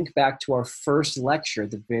reservoir. Think back to our first lecture at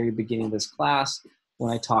the very beginning of this class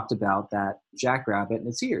when I talked about that jackrabbit and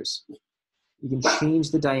its ears. You can change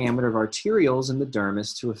the diameter of arterioles in the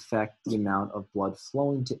dermis to affect the amount of blood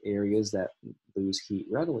flowing to areas that lose heat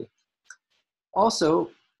readily. Also,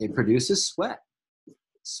 it produces sweat.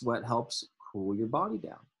 Sweat helps cool your body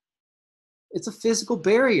down. It's a physical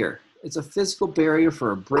barrier. It's a physical barrier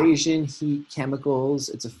for abrasion, heat, chemicals.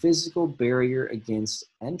 It's a physical barrier against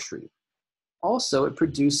entry. Also, it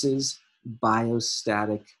produces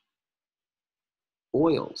biostatic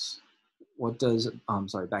oils.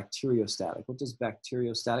 Bacteriostatic. What does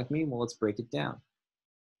bacteriostatic mean? Well, let's break it down.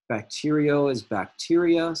 Bacterio is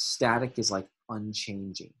bacteria. Static is like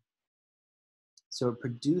unchanging. So it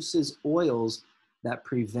produces oils that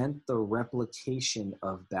prevent the replication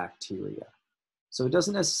of bacteria. So it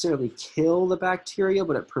doesn't necessarily kill the bacteria,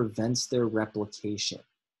 but it prevents their replication.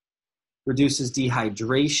 Reduces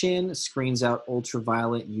dehydration, screens out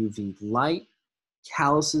ultraviolet UV light.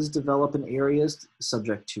 Calluses develop in areas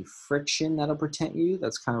subject to friction that'll protect you.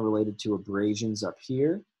 That's kind of related to abrasions up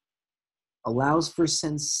here. Allows for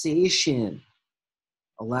sensation.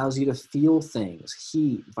 Allows you to feel things,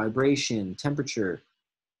 heat, vibration, temperature.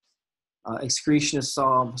 Excretion of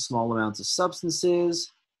small amounts of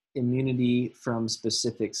substances. Immunity from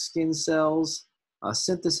specific skin cells.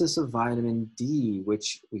 Synthesis of vitamin D,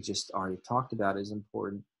 which we just already talked about, is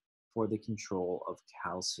important for the control of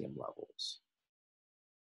calcium levels.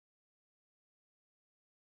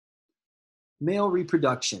 Male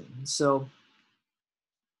reproduction. So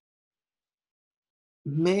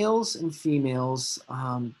males and females,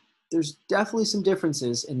 there's definitely some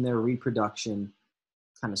differences in their reproduction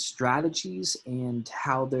kind of strategies and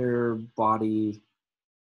how their body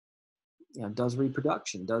does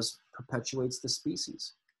reproduction, perpetuates the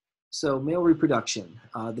species. So male reproduction,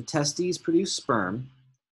 the testes produce sperm.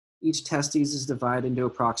 Each testes is divided into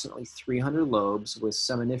approximately 300 lobes with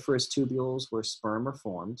seminiferous tubules where sperm are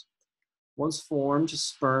formed. Once formed,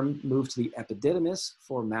 sperm move to the epididymis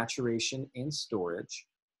for maturation and storage,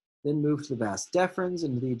 then move to the vas deferens,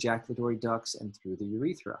 into the ejaculatory ducts, and through the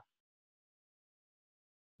urethra.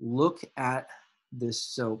 Look at this.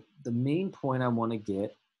 So the main point I want to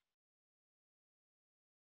get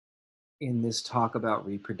in this talk about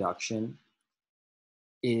reproduction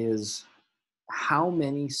is how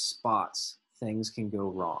many spots things can go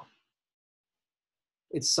wrong.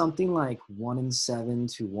 It's something like 1 in 7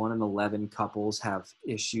 to 1 in 11 couples have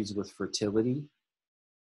issues with fertility.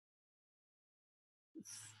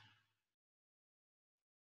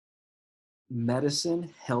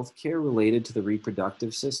 Medicine, healthcare related to the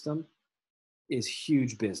reproductive system is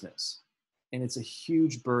huge business, and it's a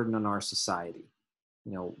huge burden on our society.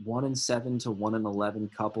 1 in 7 to 1 in 11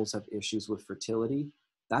 couples have issues with fertility.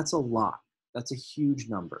 That's a lot. That's a huge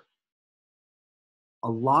number. A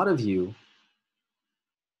lot of you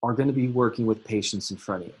are going to be working with patients in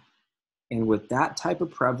front of you. And with that type of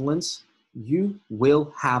prevalence, you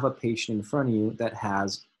will have a patient in front of you that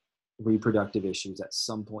has reproductive issues at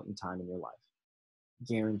some point in time in your life.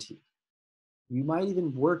 Guaranteed. You might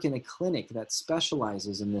even work in a clinic that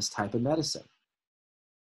specializes in this type of medicine.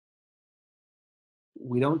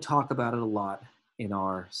 We don't talk about it a lot in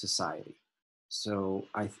our society. So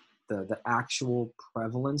the actual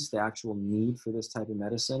prevalence, the actual need for this type of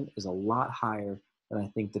medicine is a lot higher than I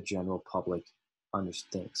think the general public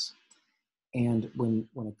understands. And when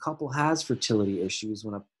a couple has fertility issues,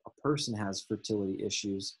 when a person has fertility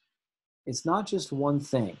issues, it's not just one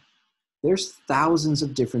thing. There's thousands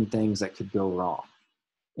of different things that could go wrong.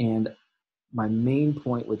 And my main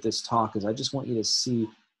point with this talk is I just want you to see,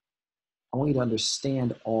 I want you to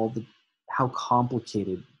understand how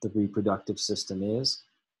complicated the reproductive system is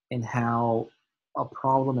and how a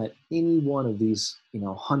problem at any one of these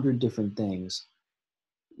 100 different things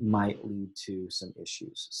might lead to some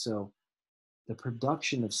issues. So the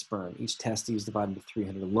production of sperm, each testes is divided into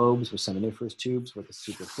 300 lobes with seminiferous tubes where the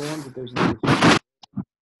super formed, but there's no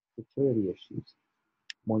fertility issues.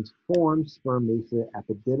 Once formed, sperm moves to the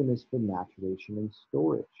epididymis for maturation and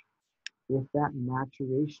storage. If that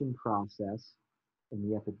maturation process in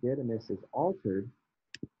the epididymis is altered,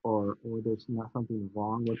 or there's not something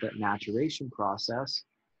wrong with that maturation process,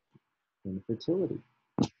 infertility.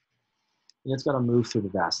 And it's got to move through the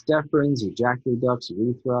vas deferens, ejaculatory ducts,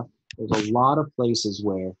 urethra. There's a lot of places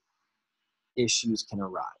where issues can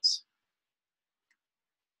arise.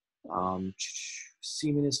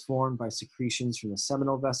 Semen is formed by secretions from the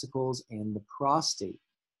seminal vesicles and the prostate.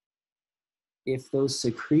 If those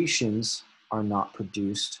secretions are not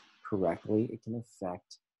produced correctly, it can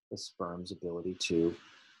affect the sperm's ability to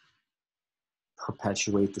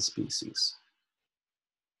perpetuate the species.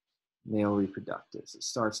 Male reproductives. It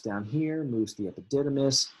starts down here, moves to the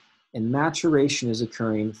epididymis, and maturation is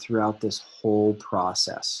occurring throughout this whole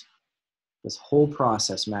process. This whole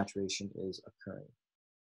process, maturation is occurring.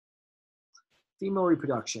 Female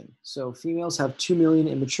reproduction. So females have 2 million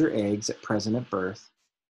immature eggs present at birth.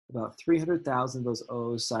 About 300,000 of those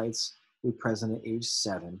oocytes will be present at age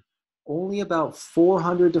 7. Only about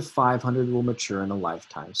 400 to 500 will mature in a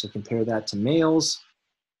lifetime. So compare that to males,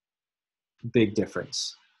 big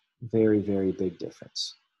difference. Very, very big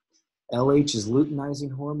difference. LH is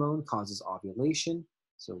luteinizing hormone, causes ovulation.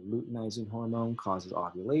 So luteinizing hormone causes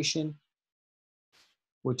ovulation,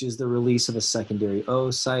 which is the release of a secondary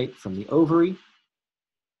oocyte from the ovary.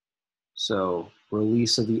 So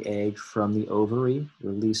release of the egg from the ovary,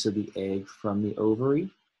 release of the egg from the ovary.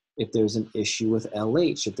 If there's an issue with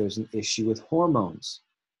LH, if there's an issue with hormones,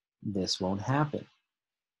 this won't happen.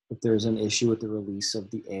 If there's an issue with the release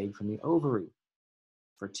of the egg from the ovary,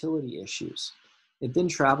 fertility issues. It then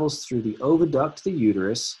travels through the oviduct to the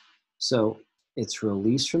uterus. So it's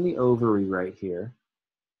released from the ovary right here.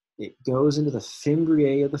 It goes into the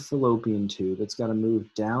fimbriae of the fallopian tube. It's got to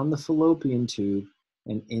move down the fallopian tube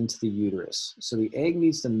and into the uterus. So the egg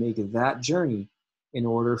needs to make that journey in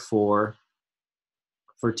order for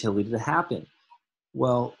fertility to happen.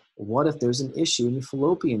 Well, what if there's an issue in your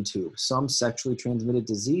fallopian tube? Some sexually transmitted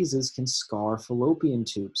diseases can scar fallopian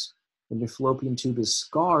tubes. When your fallopian tube is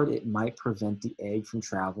scarred, it might prevent the egg from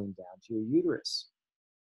traveling down to your uterus,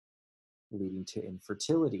 leading to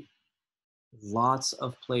infertility. Lots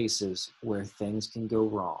of places where things can go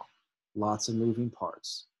wrong. Lots of moving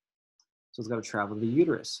parts. So it's got to travel to the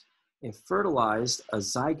uterus. If fertilized, a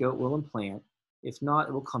zygote will implant. If not,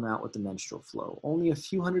 it will come out with the menstrual flow. Only a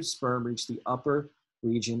few hundred sperm reach the upper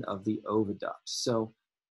region of the oviduct. So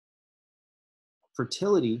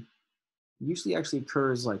fertility usually actually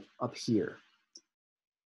occurs like up here.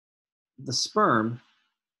 The sperm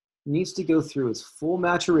needs to go through its full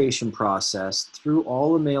maturation process through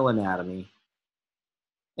all the male anatomy,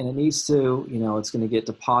 and it needs to, it's going to get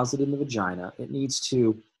deposited in the vagina. It needs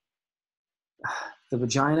to, the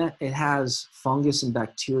vagina, it has fungus and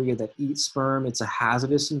bacteria that eat sperm. It's a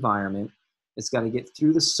hazardous environment. It's got to get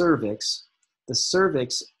through the cervix. The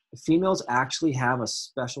cervix, females actually have a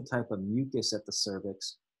special type of mucus at the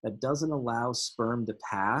cervix that doesn't allow sperm to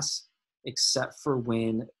pass except for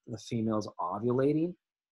when the female's ovulating.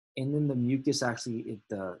 And then the mucus actually,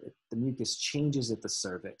 the mucus changes at the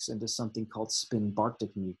cervix into something called spinbarctic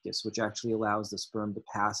mucus, which actually allows the sperm to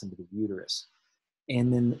pass into the uterus.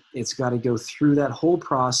 And then it's got to go through that whole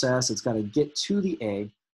process. It's got to get to the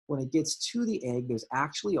egg. When it gets to the egg, there's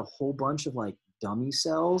actually a whole bunch of like dummy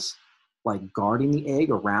cells, like guarding the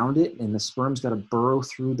egg around it. And the sperm's got to burrow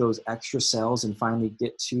through those extra cells and finally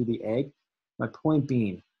get to the egg. My point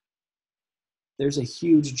being, there's a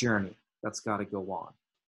huge journey that's got to go on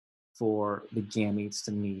for the gametes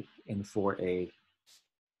to meet and for a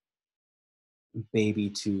baby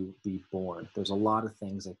to be born. There's a lot of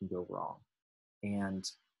things that can go wrong. And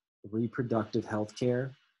reproductive health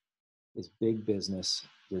care is big business.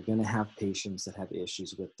 You're going to have patients that have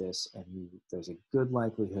issues with this, and there's a good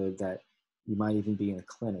likelihood that you might even be in a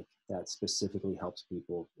clinic that specifically helps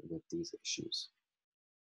people with these issues.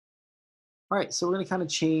 All right, so we're going to kind of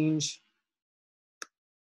change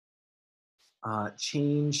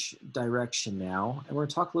direction now, and we're going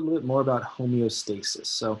to talk a little bit more about homeostasis.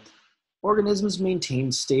 So organisms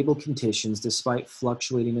maintain stable conditions despite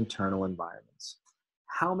fluctuating internal environments.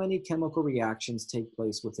 How many chemical reactions take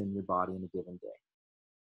place within your body in a given day?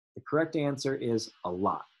 The correct answer is a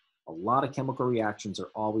lot. A lot of chemical reactions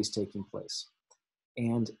are always taking place.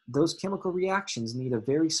 And those chemical reactions need a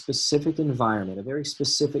very specific environment, a very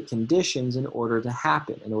specific conditions in order to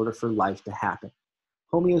happen, in order for life to happen.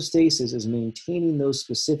 Homeostasis is maintaining those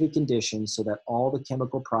specific conditions so that all the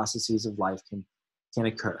chemical processes of life can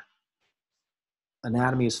occur.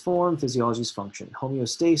 Anatomy is form, physiology is function.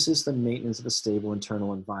 Homeostasis, the maintenance of a stable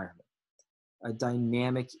internal environment. A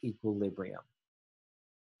dynamic equilibrium.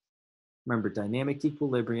 Remember, dynamic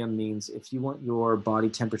equilibrium means if you want your body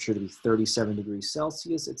temperature to be 37 degrees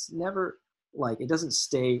Celsius, it's never like, it doesn't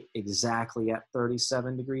stay exactly at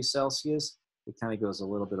 37 degrees Celsius. It kind of goes a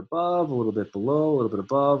little bit above, a little bit below, a little bit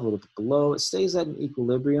above, a little bit below. It stays at an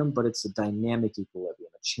equilibrium, but it's a dynamic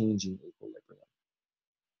equilibrium, a changing equilibrium.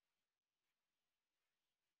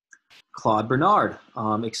 Claude Bernard.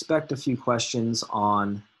 Expect a few questions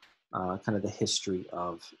on kind of the history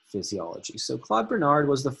of physiology. So Claude Bernard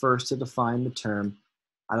was the first to define the term.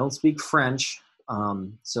 I don't speak French,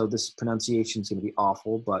 so this pronunciation is going to be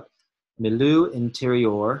awful, but milieu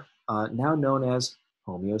intérieur, now known as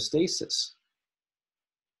homeostasis.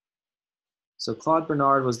 So Claude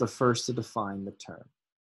Bernard was the first to define the term.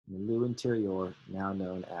 Milieu intérieur, now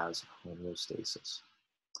known as homeostasis.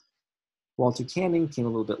 Walter Cannon came a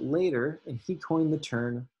little bit later, and he coined the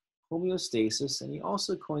term homeostasis, and he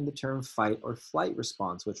also coined the term fight or flight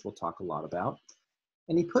response, which we'll talk a lot about.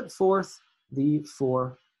 And he put forth the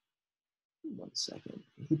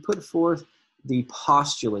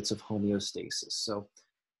postulates of homeostasis. So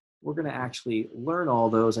we're going to actually learn all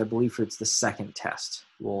those. I believe it's the second test.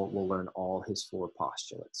 We'll learn all his 4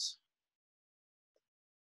 postulates.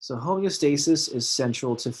 So homeostasis is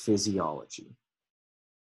central to physiology.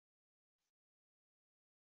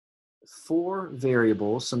 4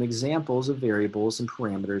 variables, some examples of variables and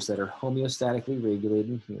parameters that are homeostatically regulated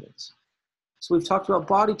in humans. So we've talked about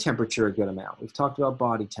body temperature a good amount. We've talked about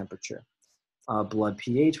body temperature. Blood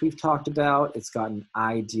pH we've talked about. It's got an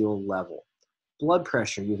ideal level. Blood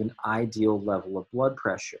pressure, you have an ideal level of blood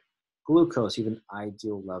pressure. Glucose, you have an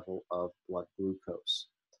ideal level of blood glucose.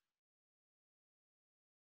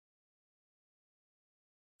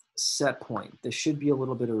 Set point. This should be a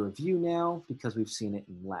little bit of review now because we've seen it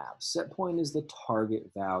in labs. Set point is the target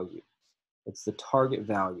value. It's the target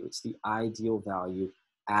value. It's the ideal value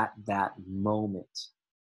at that moment.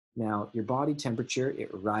 Now, your body temperature, it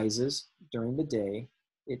rises during the day.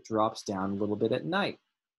 It drops down a little bit at night.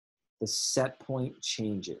 The set point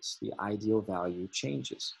changes. The ideal value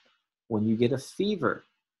changes. When you get a fever,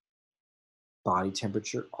 body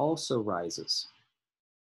temperature also rises.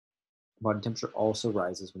 Body temperature also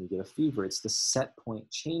rises when you get a fever. It's the set point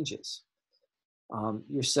changes.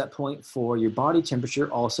 Your set point for your body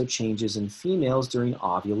temperature also changes in females during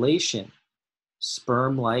ovulation.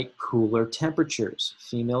 Sperm-like cooler temperatures.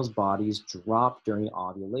 Females' bodies drop during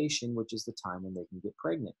ovulation, which is the time when they can get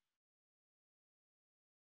pregnant.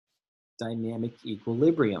 Dynamic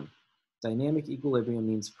equilibrium. Dynamic equilibrium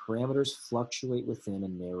means parameters fluctuate within a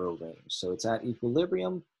narrow range. So it's at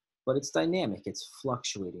equilibrium, but it's dynamic. It's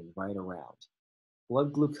fluctuating right around.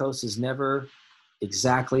 Blood glucose is never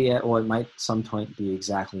exactly at, or it might some point be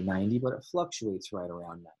exactly 90, but it fluctuates right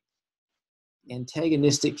around 90.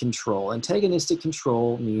 Antagonistic control. Antagonistic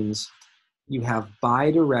control means you have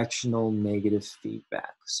bidirectional negative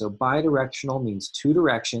feedback. So bidirectional means two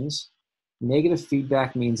directions. Negative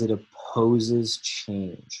feedback means it opposes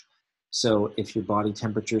change. So if your body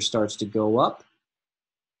temperature starts to go up,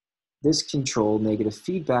 this control, negative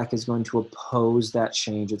feedback, is going to oppose that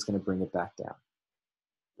change. It's going to bring it back down.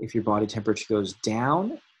 If your body temperature goes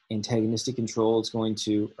down, antagonistic control is going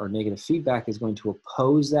to, or negative feedback is going to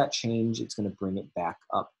oppose that change. It's going to bring it back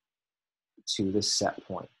up to the set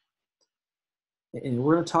point. And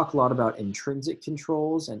we're going to talk a lot about intrinsic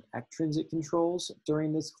controls and extrinsic controls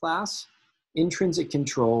during this class. Intrinsic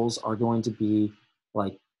controls are going to be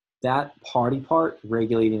like that part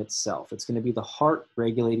regulating itself. It's going to be the heart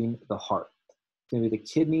regulating the heart. It's going to be the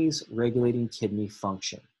kidneys regulating kidney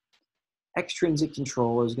function. Extrinsic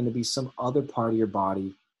control is going to be some other part of your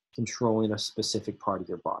body controlling a specific part of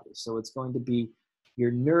your body. So it's going to be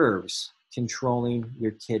your nerves controlling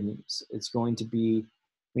your kidneys. It's going to be,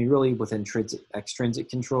 I mean, really with extrinsic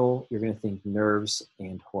control, you're going to think nerves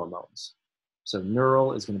and hormones. So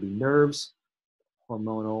neural is going to be nerves,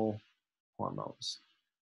 hormonal, hormones.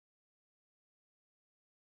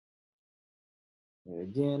 And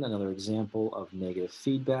again, another example of negative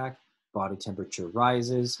feedback. Body temperature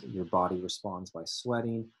rises, your body responds by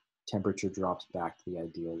sweating, temperature drops back to the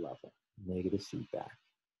ideal level. Negative feedback.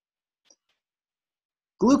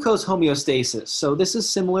 Glucose homeostasis. So this is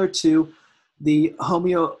similar to the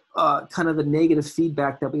kind of the negative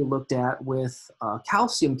feedback that we looked at with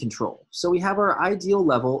calcium control. So we have our ideal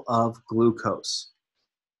level of glucose.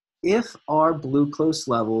 If our glucose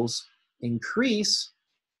levels increase,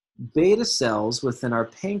 beta cells within our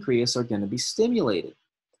pancreas are going to be stimulated.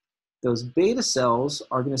 Those beta cells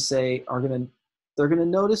are going to say, they're going to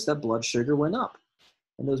notice that blood sugar went up.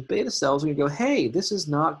 And those beta cells are going to go, hey, this is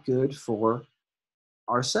not good for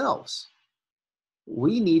ourselves.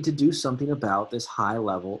 We need to do something about this high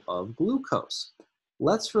level of glucose.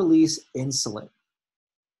 Let's release insulin.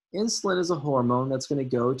 Insulin is a hormone that's going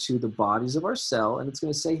to go to the bodies of our cell, and it's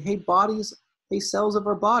going to say, hey, bodies, hey, cells of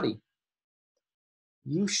our body,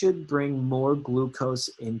 you should bring more glucose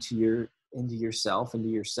into your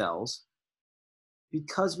cells,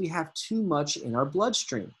 because we have too much in our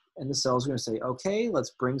bloodstream. And the cells are going to say, okay,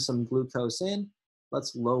 let's bring some glucose in.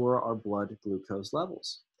 Let's lower our blood glucose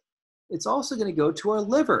levels. It's also going to go to our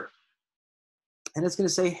liver. And it's going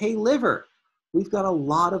to say, hey, liver, we've got a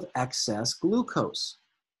lot of excess glucose.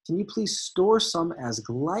 Can you please store some as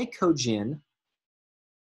glycogen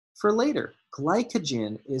for later?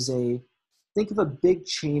 Glycogen is think of a big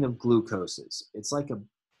chain of glucoses. It's like a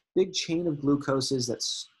big chain of glucoses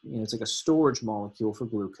that's, it's like a storage molecule for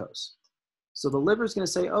glucose. So the liver is going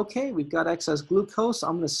to say, okay, we've got excess glucose.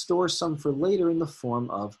 I'm going to store some for later in the form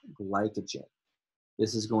of glycogen.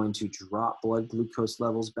 This is going to drop blood glucose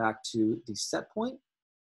levels back to the set point,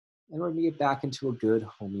 and we're going to get back into a good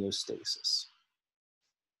homeostasis.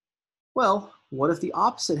 Well, what if the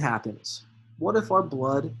opposite happens? What if our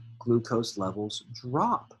blood glucose levels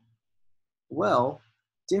drop? Well,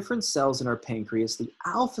 different cells in our pancreas, the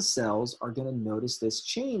alpha cells, are going to notice this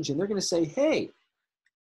change, and they're going to say, hey,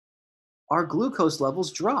 our glucose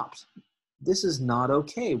levels dropped. This is not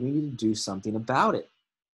okay. We need to do something about it.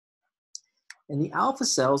 And the alpha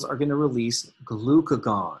cells are going to release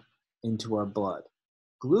glucagon into our blood.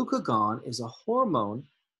 Glucagon is a hormone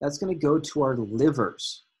that's going to go to our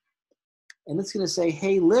livers. And it's going to say,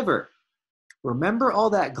 hey, liver, remember all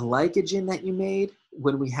that glycogen that you made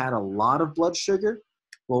when we had a lot of blood sugar?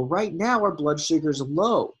 Well, right now our blood sugar is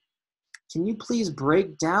low. Can you please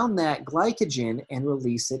break down that glycogen and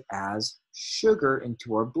release it as sugar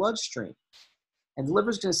into our bloodstream? And the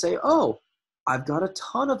liver's going to say, oh, I've got a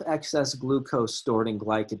ton of excess glucose stored in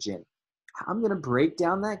glycogen. I'm going to break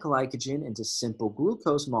down that glycogen into simple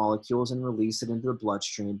glucose molecules and release it into the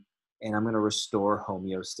bloodstream, and I'm going to restore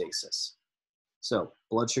homeostasis. So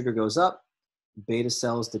blood sugar goes up, beta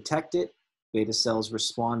cells detect it, beta cells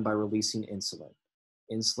respond by releasing insulin.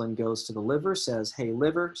 Insulin goes to the liver, says, hey,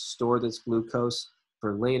 liver, store this glucose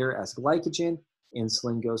for later as glycogen.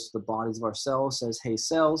 Insulin goes to the bodies of our cells, says, hey,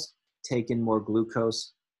 cells, take in more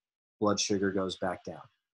glucose. Blood sugar goes back down.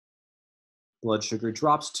 Blood sugar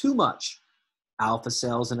drops too much. Alpha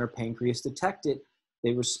cells in our pancreas detect it.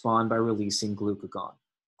 They respond by releasing glucagon.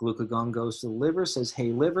 Glucagon goes to the liver, says,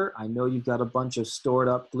 hey, liver, I know you've got a bunch of stored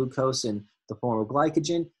up glucose in the form of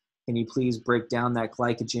glycogen. Can you please break down that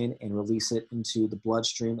glycogen and release it into the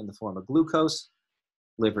bloodstream in the form of glucose?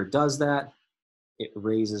 Liver does that. It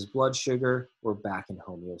raises blood sugar. We're back in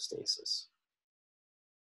homeostasis.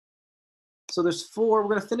 So there's we're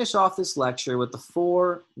going to finish off this lecture with the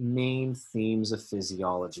 4 main themes of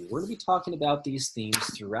physiology. We're going to be talking about these themes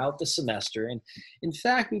throughout the semester. And in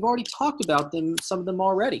fact, we've already talked about them, some of them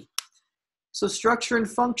already. So structure and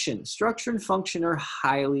function. Structure and function are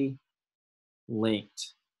highly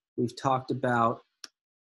linked. We've talked about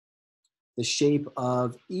the shape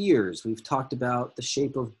of ears. We've talked about the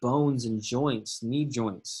shape of bones and joints, knee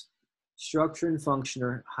joints. Structure and function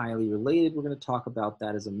are highly related. We're going to talk about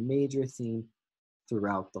that as a major theme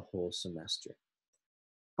throughout the whole semester.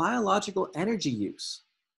 Biological energy use.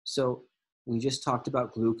 So we just talked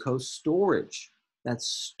about glucose storage. That's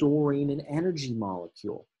storing an energy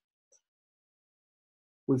molecule.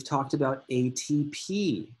 We've talked about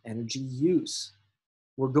ATP, energy use.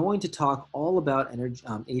 We're going to talk all about energy,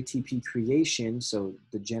 ATP creation, so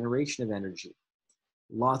the generation of energy.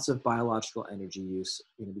 Lots of biological energy use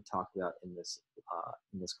going to be talked about in this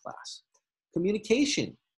class.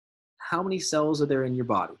 Communication. How many cells are there in your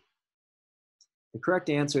body? The correct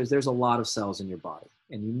answer is there's a lot of cells in your body,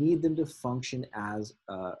 and you need them to function as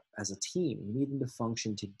a team. You need them to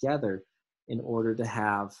function together in order to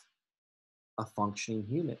have a functioning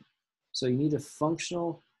human. So you need a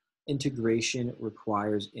functional integration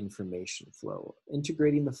requires information flow.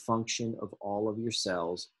 Integrating the function of all of your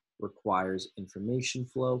cells requires information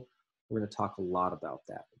flow. We're going to talk a lot about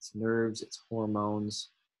that. It's nerves, it's hormones,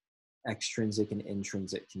 extrinsic and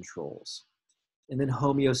intrinsic controls. And then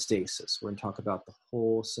homeostasis. We're going to talk about the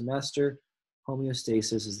whole semester.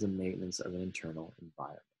 Homeostasis is the maintenance of an internal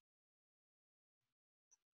environment.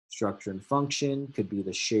 Structure and function could be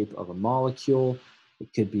the shape of a molecule.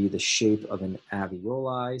 It could be the shape of an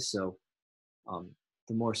alveoli. So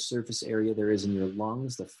the more surface area there is in your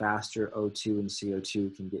lungs, the faster O2 and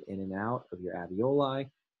CO2 can get in and out of your alveoli.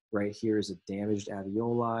 Right here is a damaged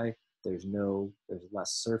alveoli. There's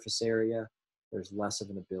less surface area. There's less of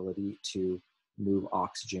an ability to move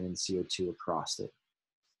oxygen and CO2 across it.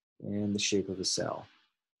 And the shape of a cell.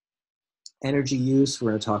 Energy use, we're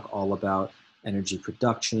going to talk all about energy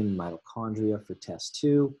production, mitochondria for test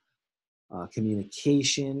 2.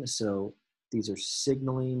 Communication, so these are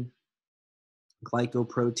signaling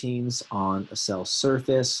glycoproteins on a cell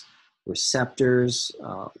surface, receptors,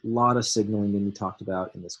 a lot of signaling that we talked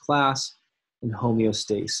about in this class, and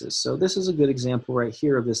homeostasis. So this is a good example right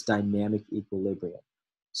here of this dynamic equilibrium.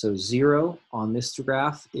 So 0 on this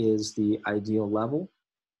graph is the ideal level.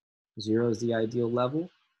 0 is the ideal level.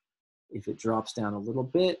 If it drops down a little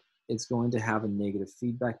bit, it's going to have a negative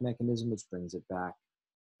feedback mechanism, which brings it back,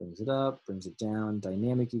 brings it up, brings it down,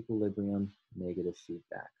 dynamic equilibrium, negative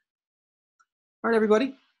feedback. All right,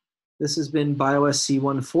 everybody, this has been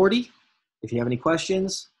Biosc140. If you have any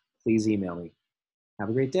questions, please email me. Have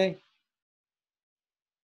a great day.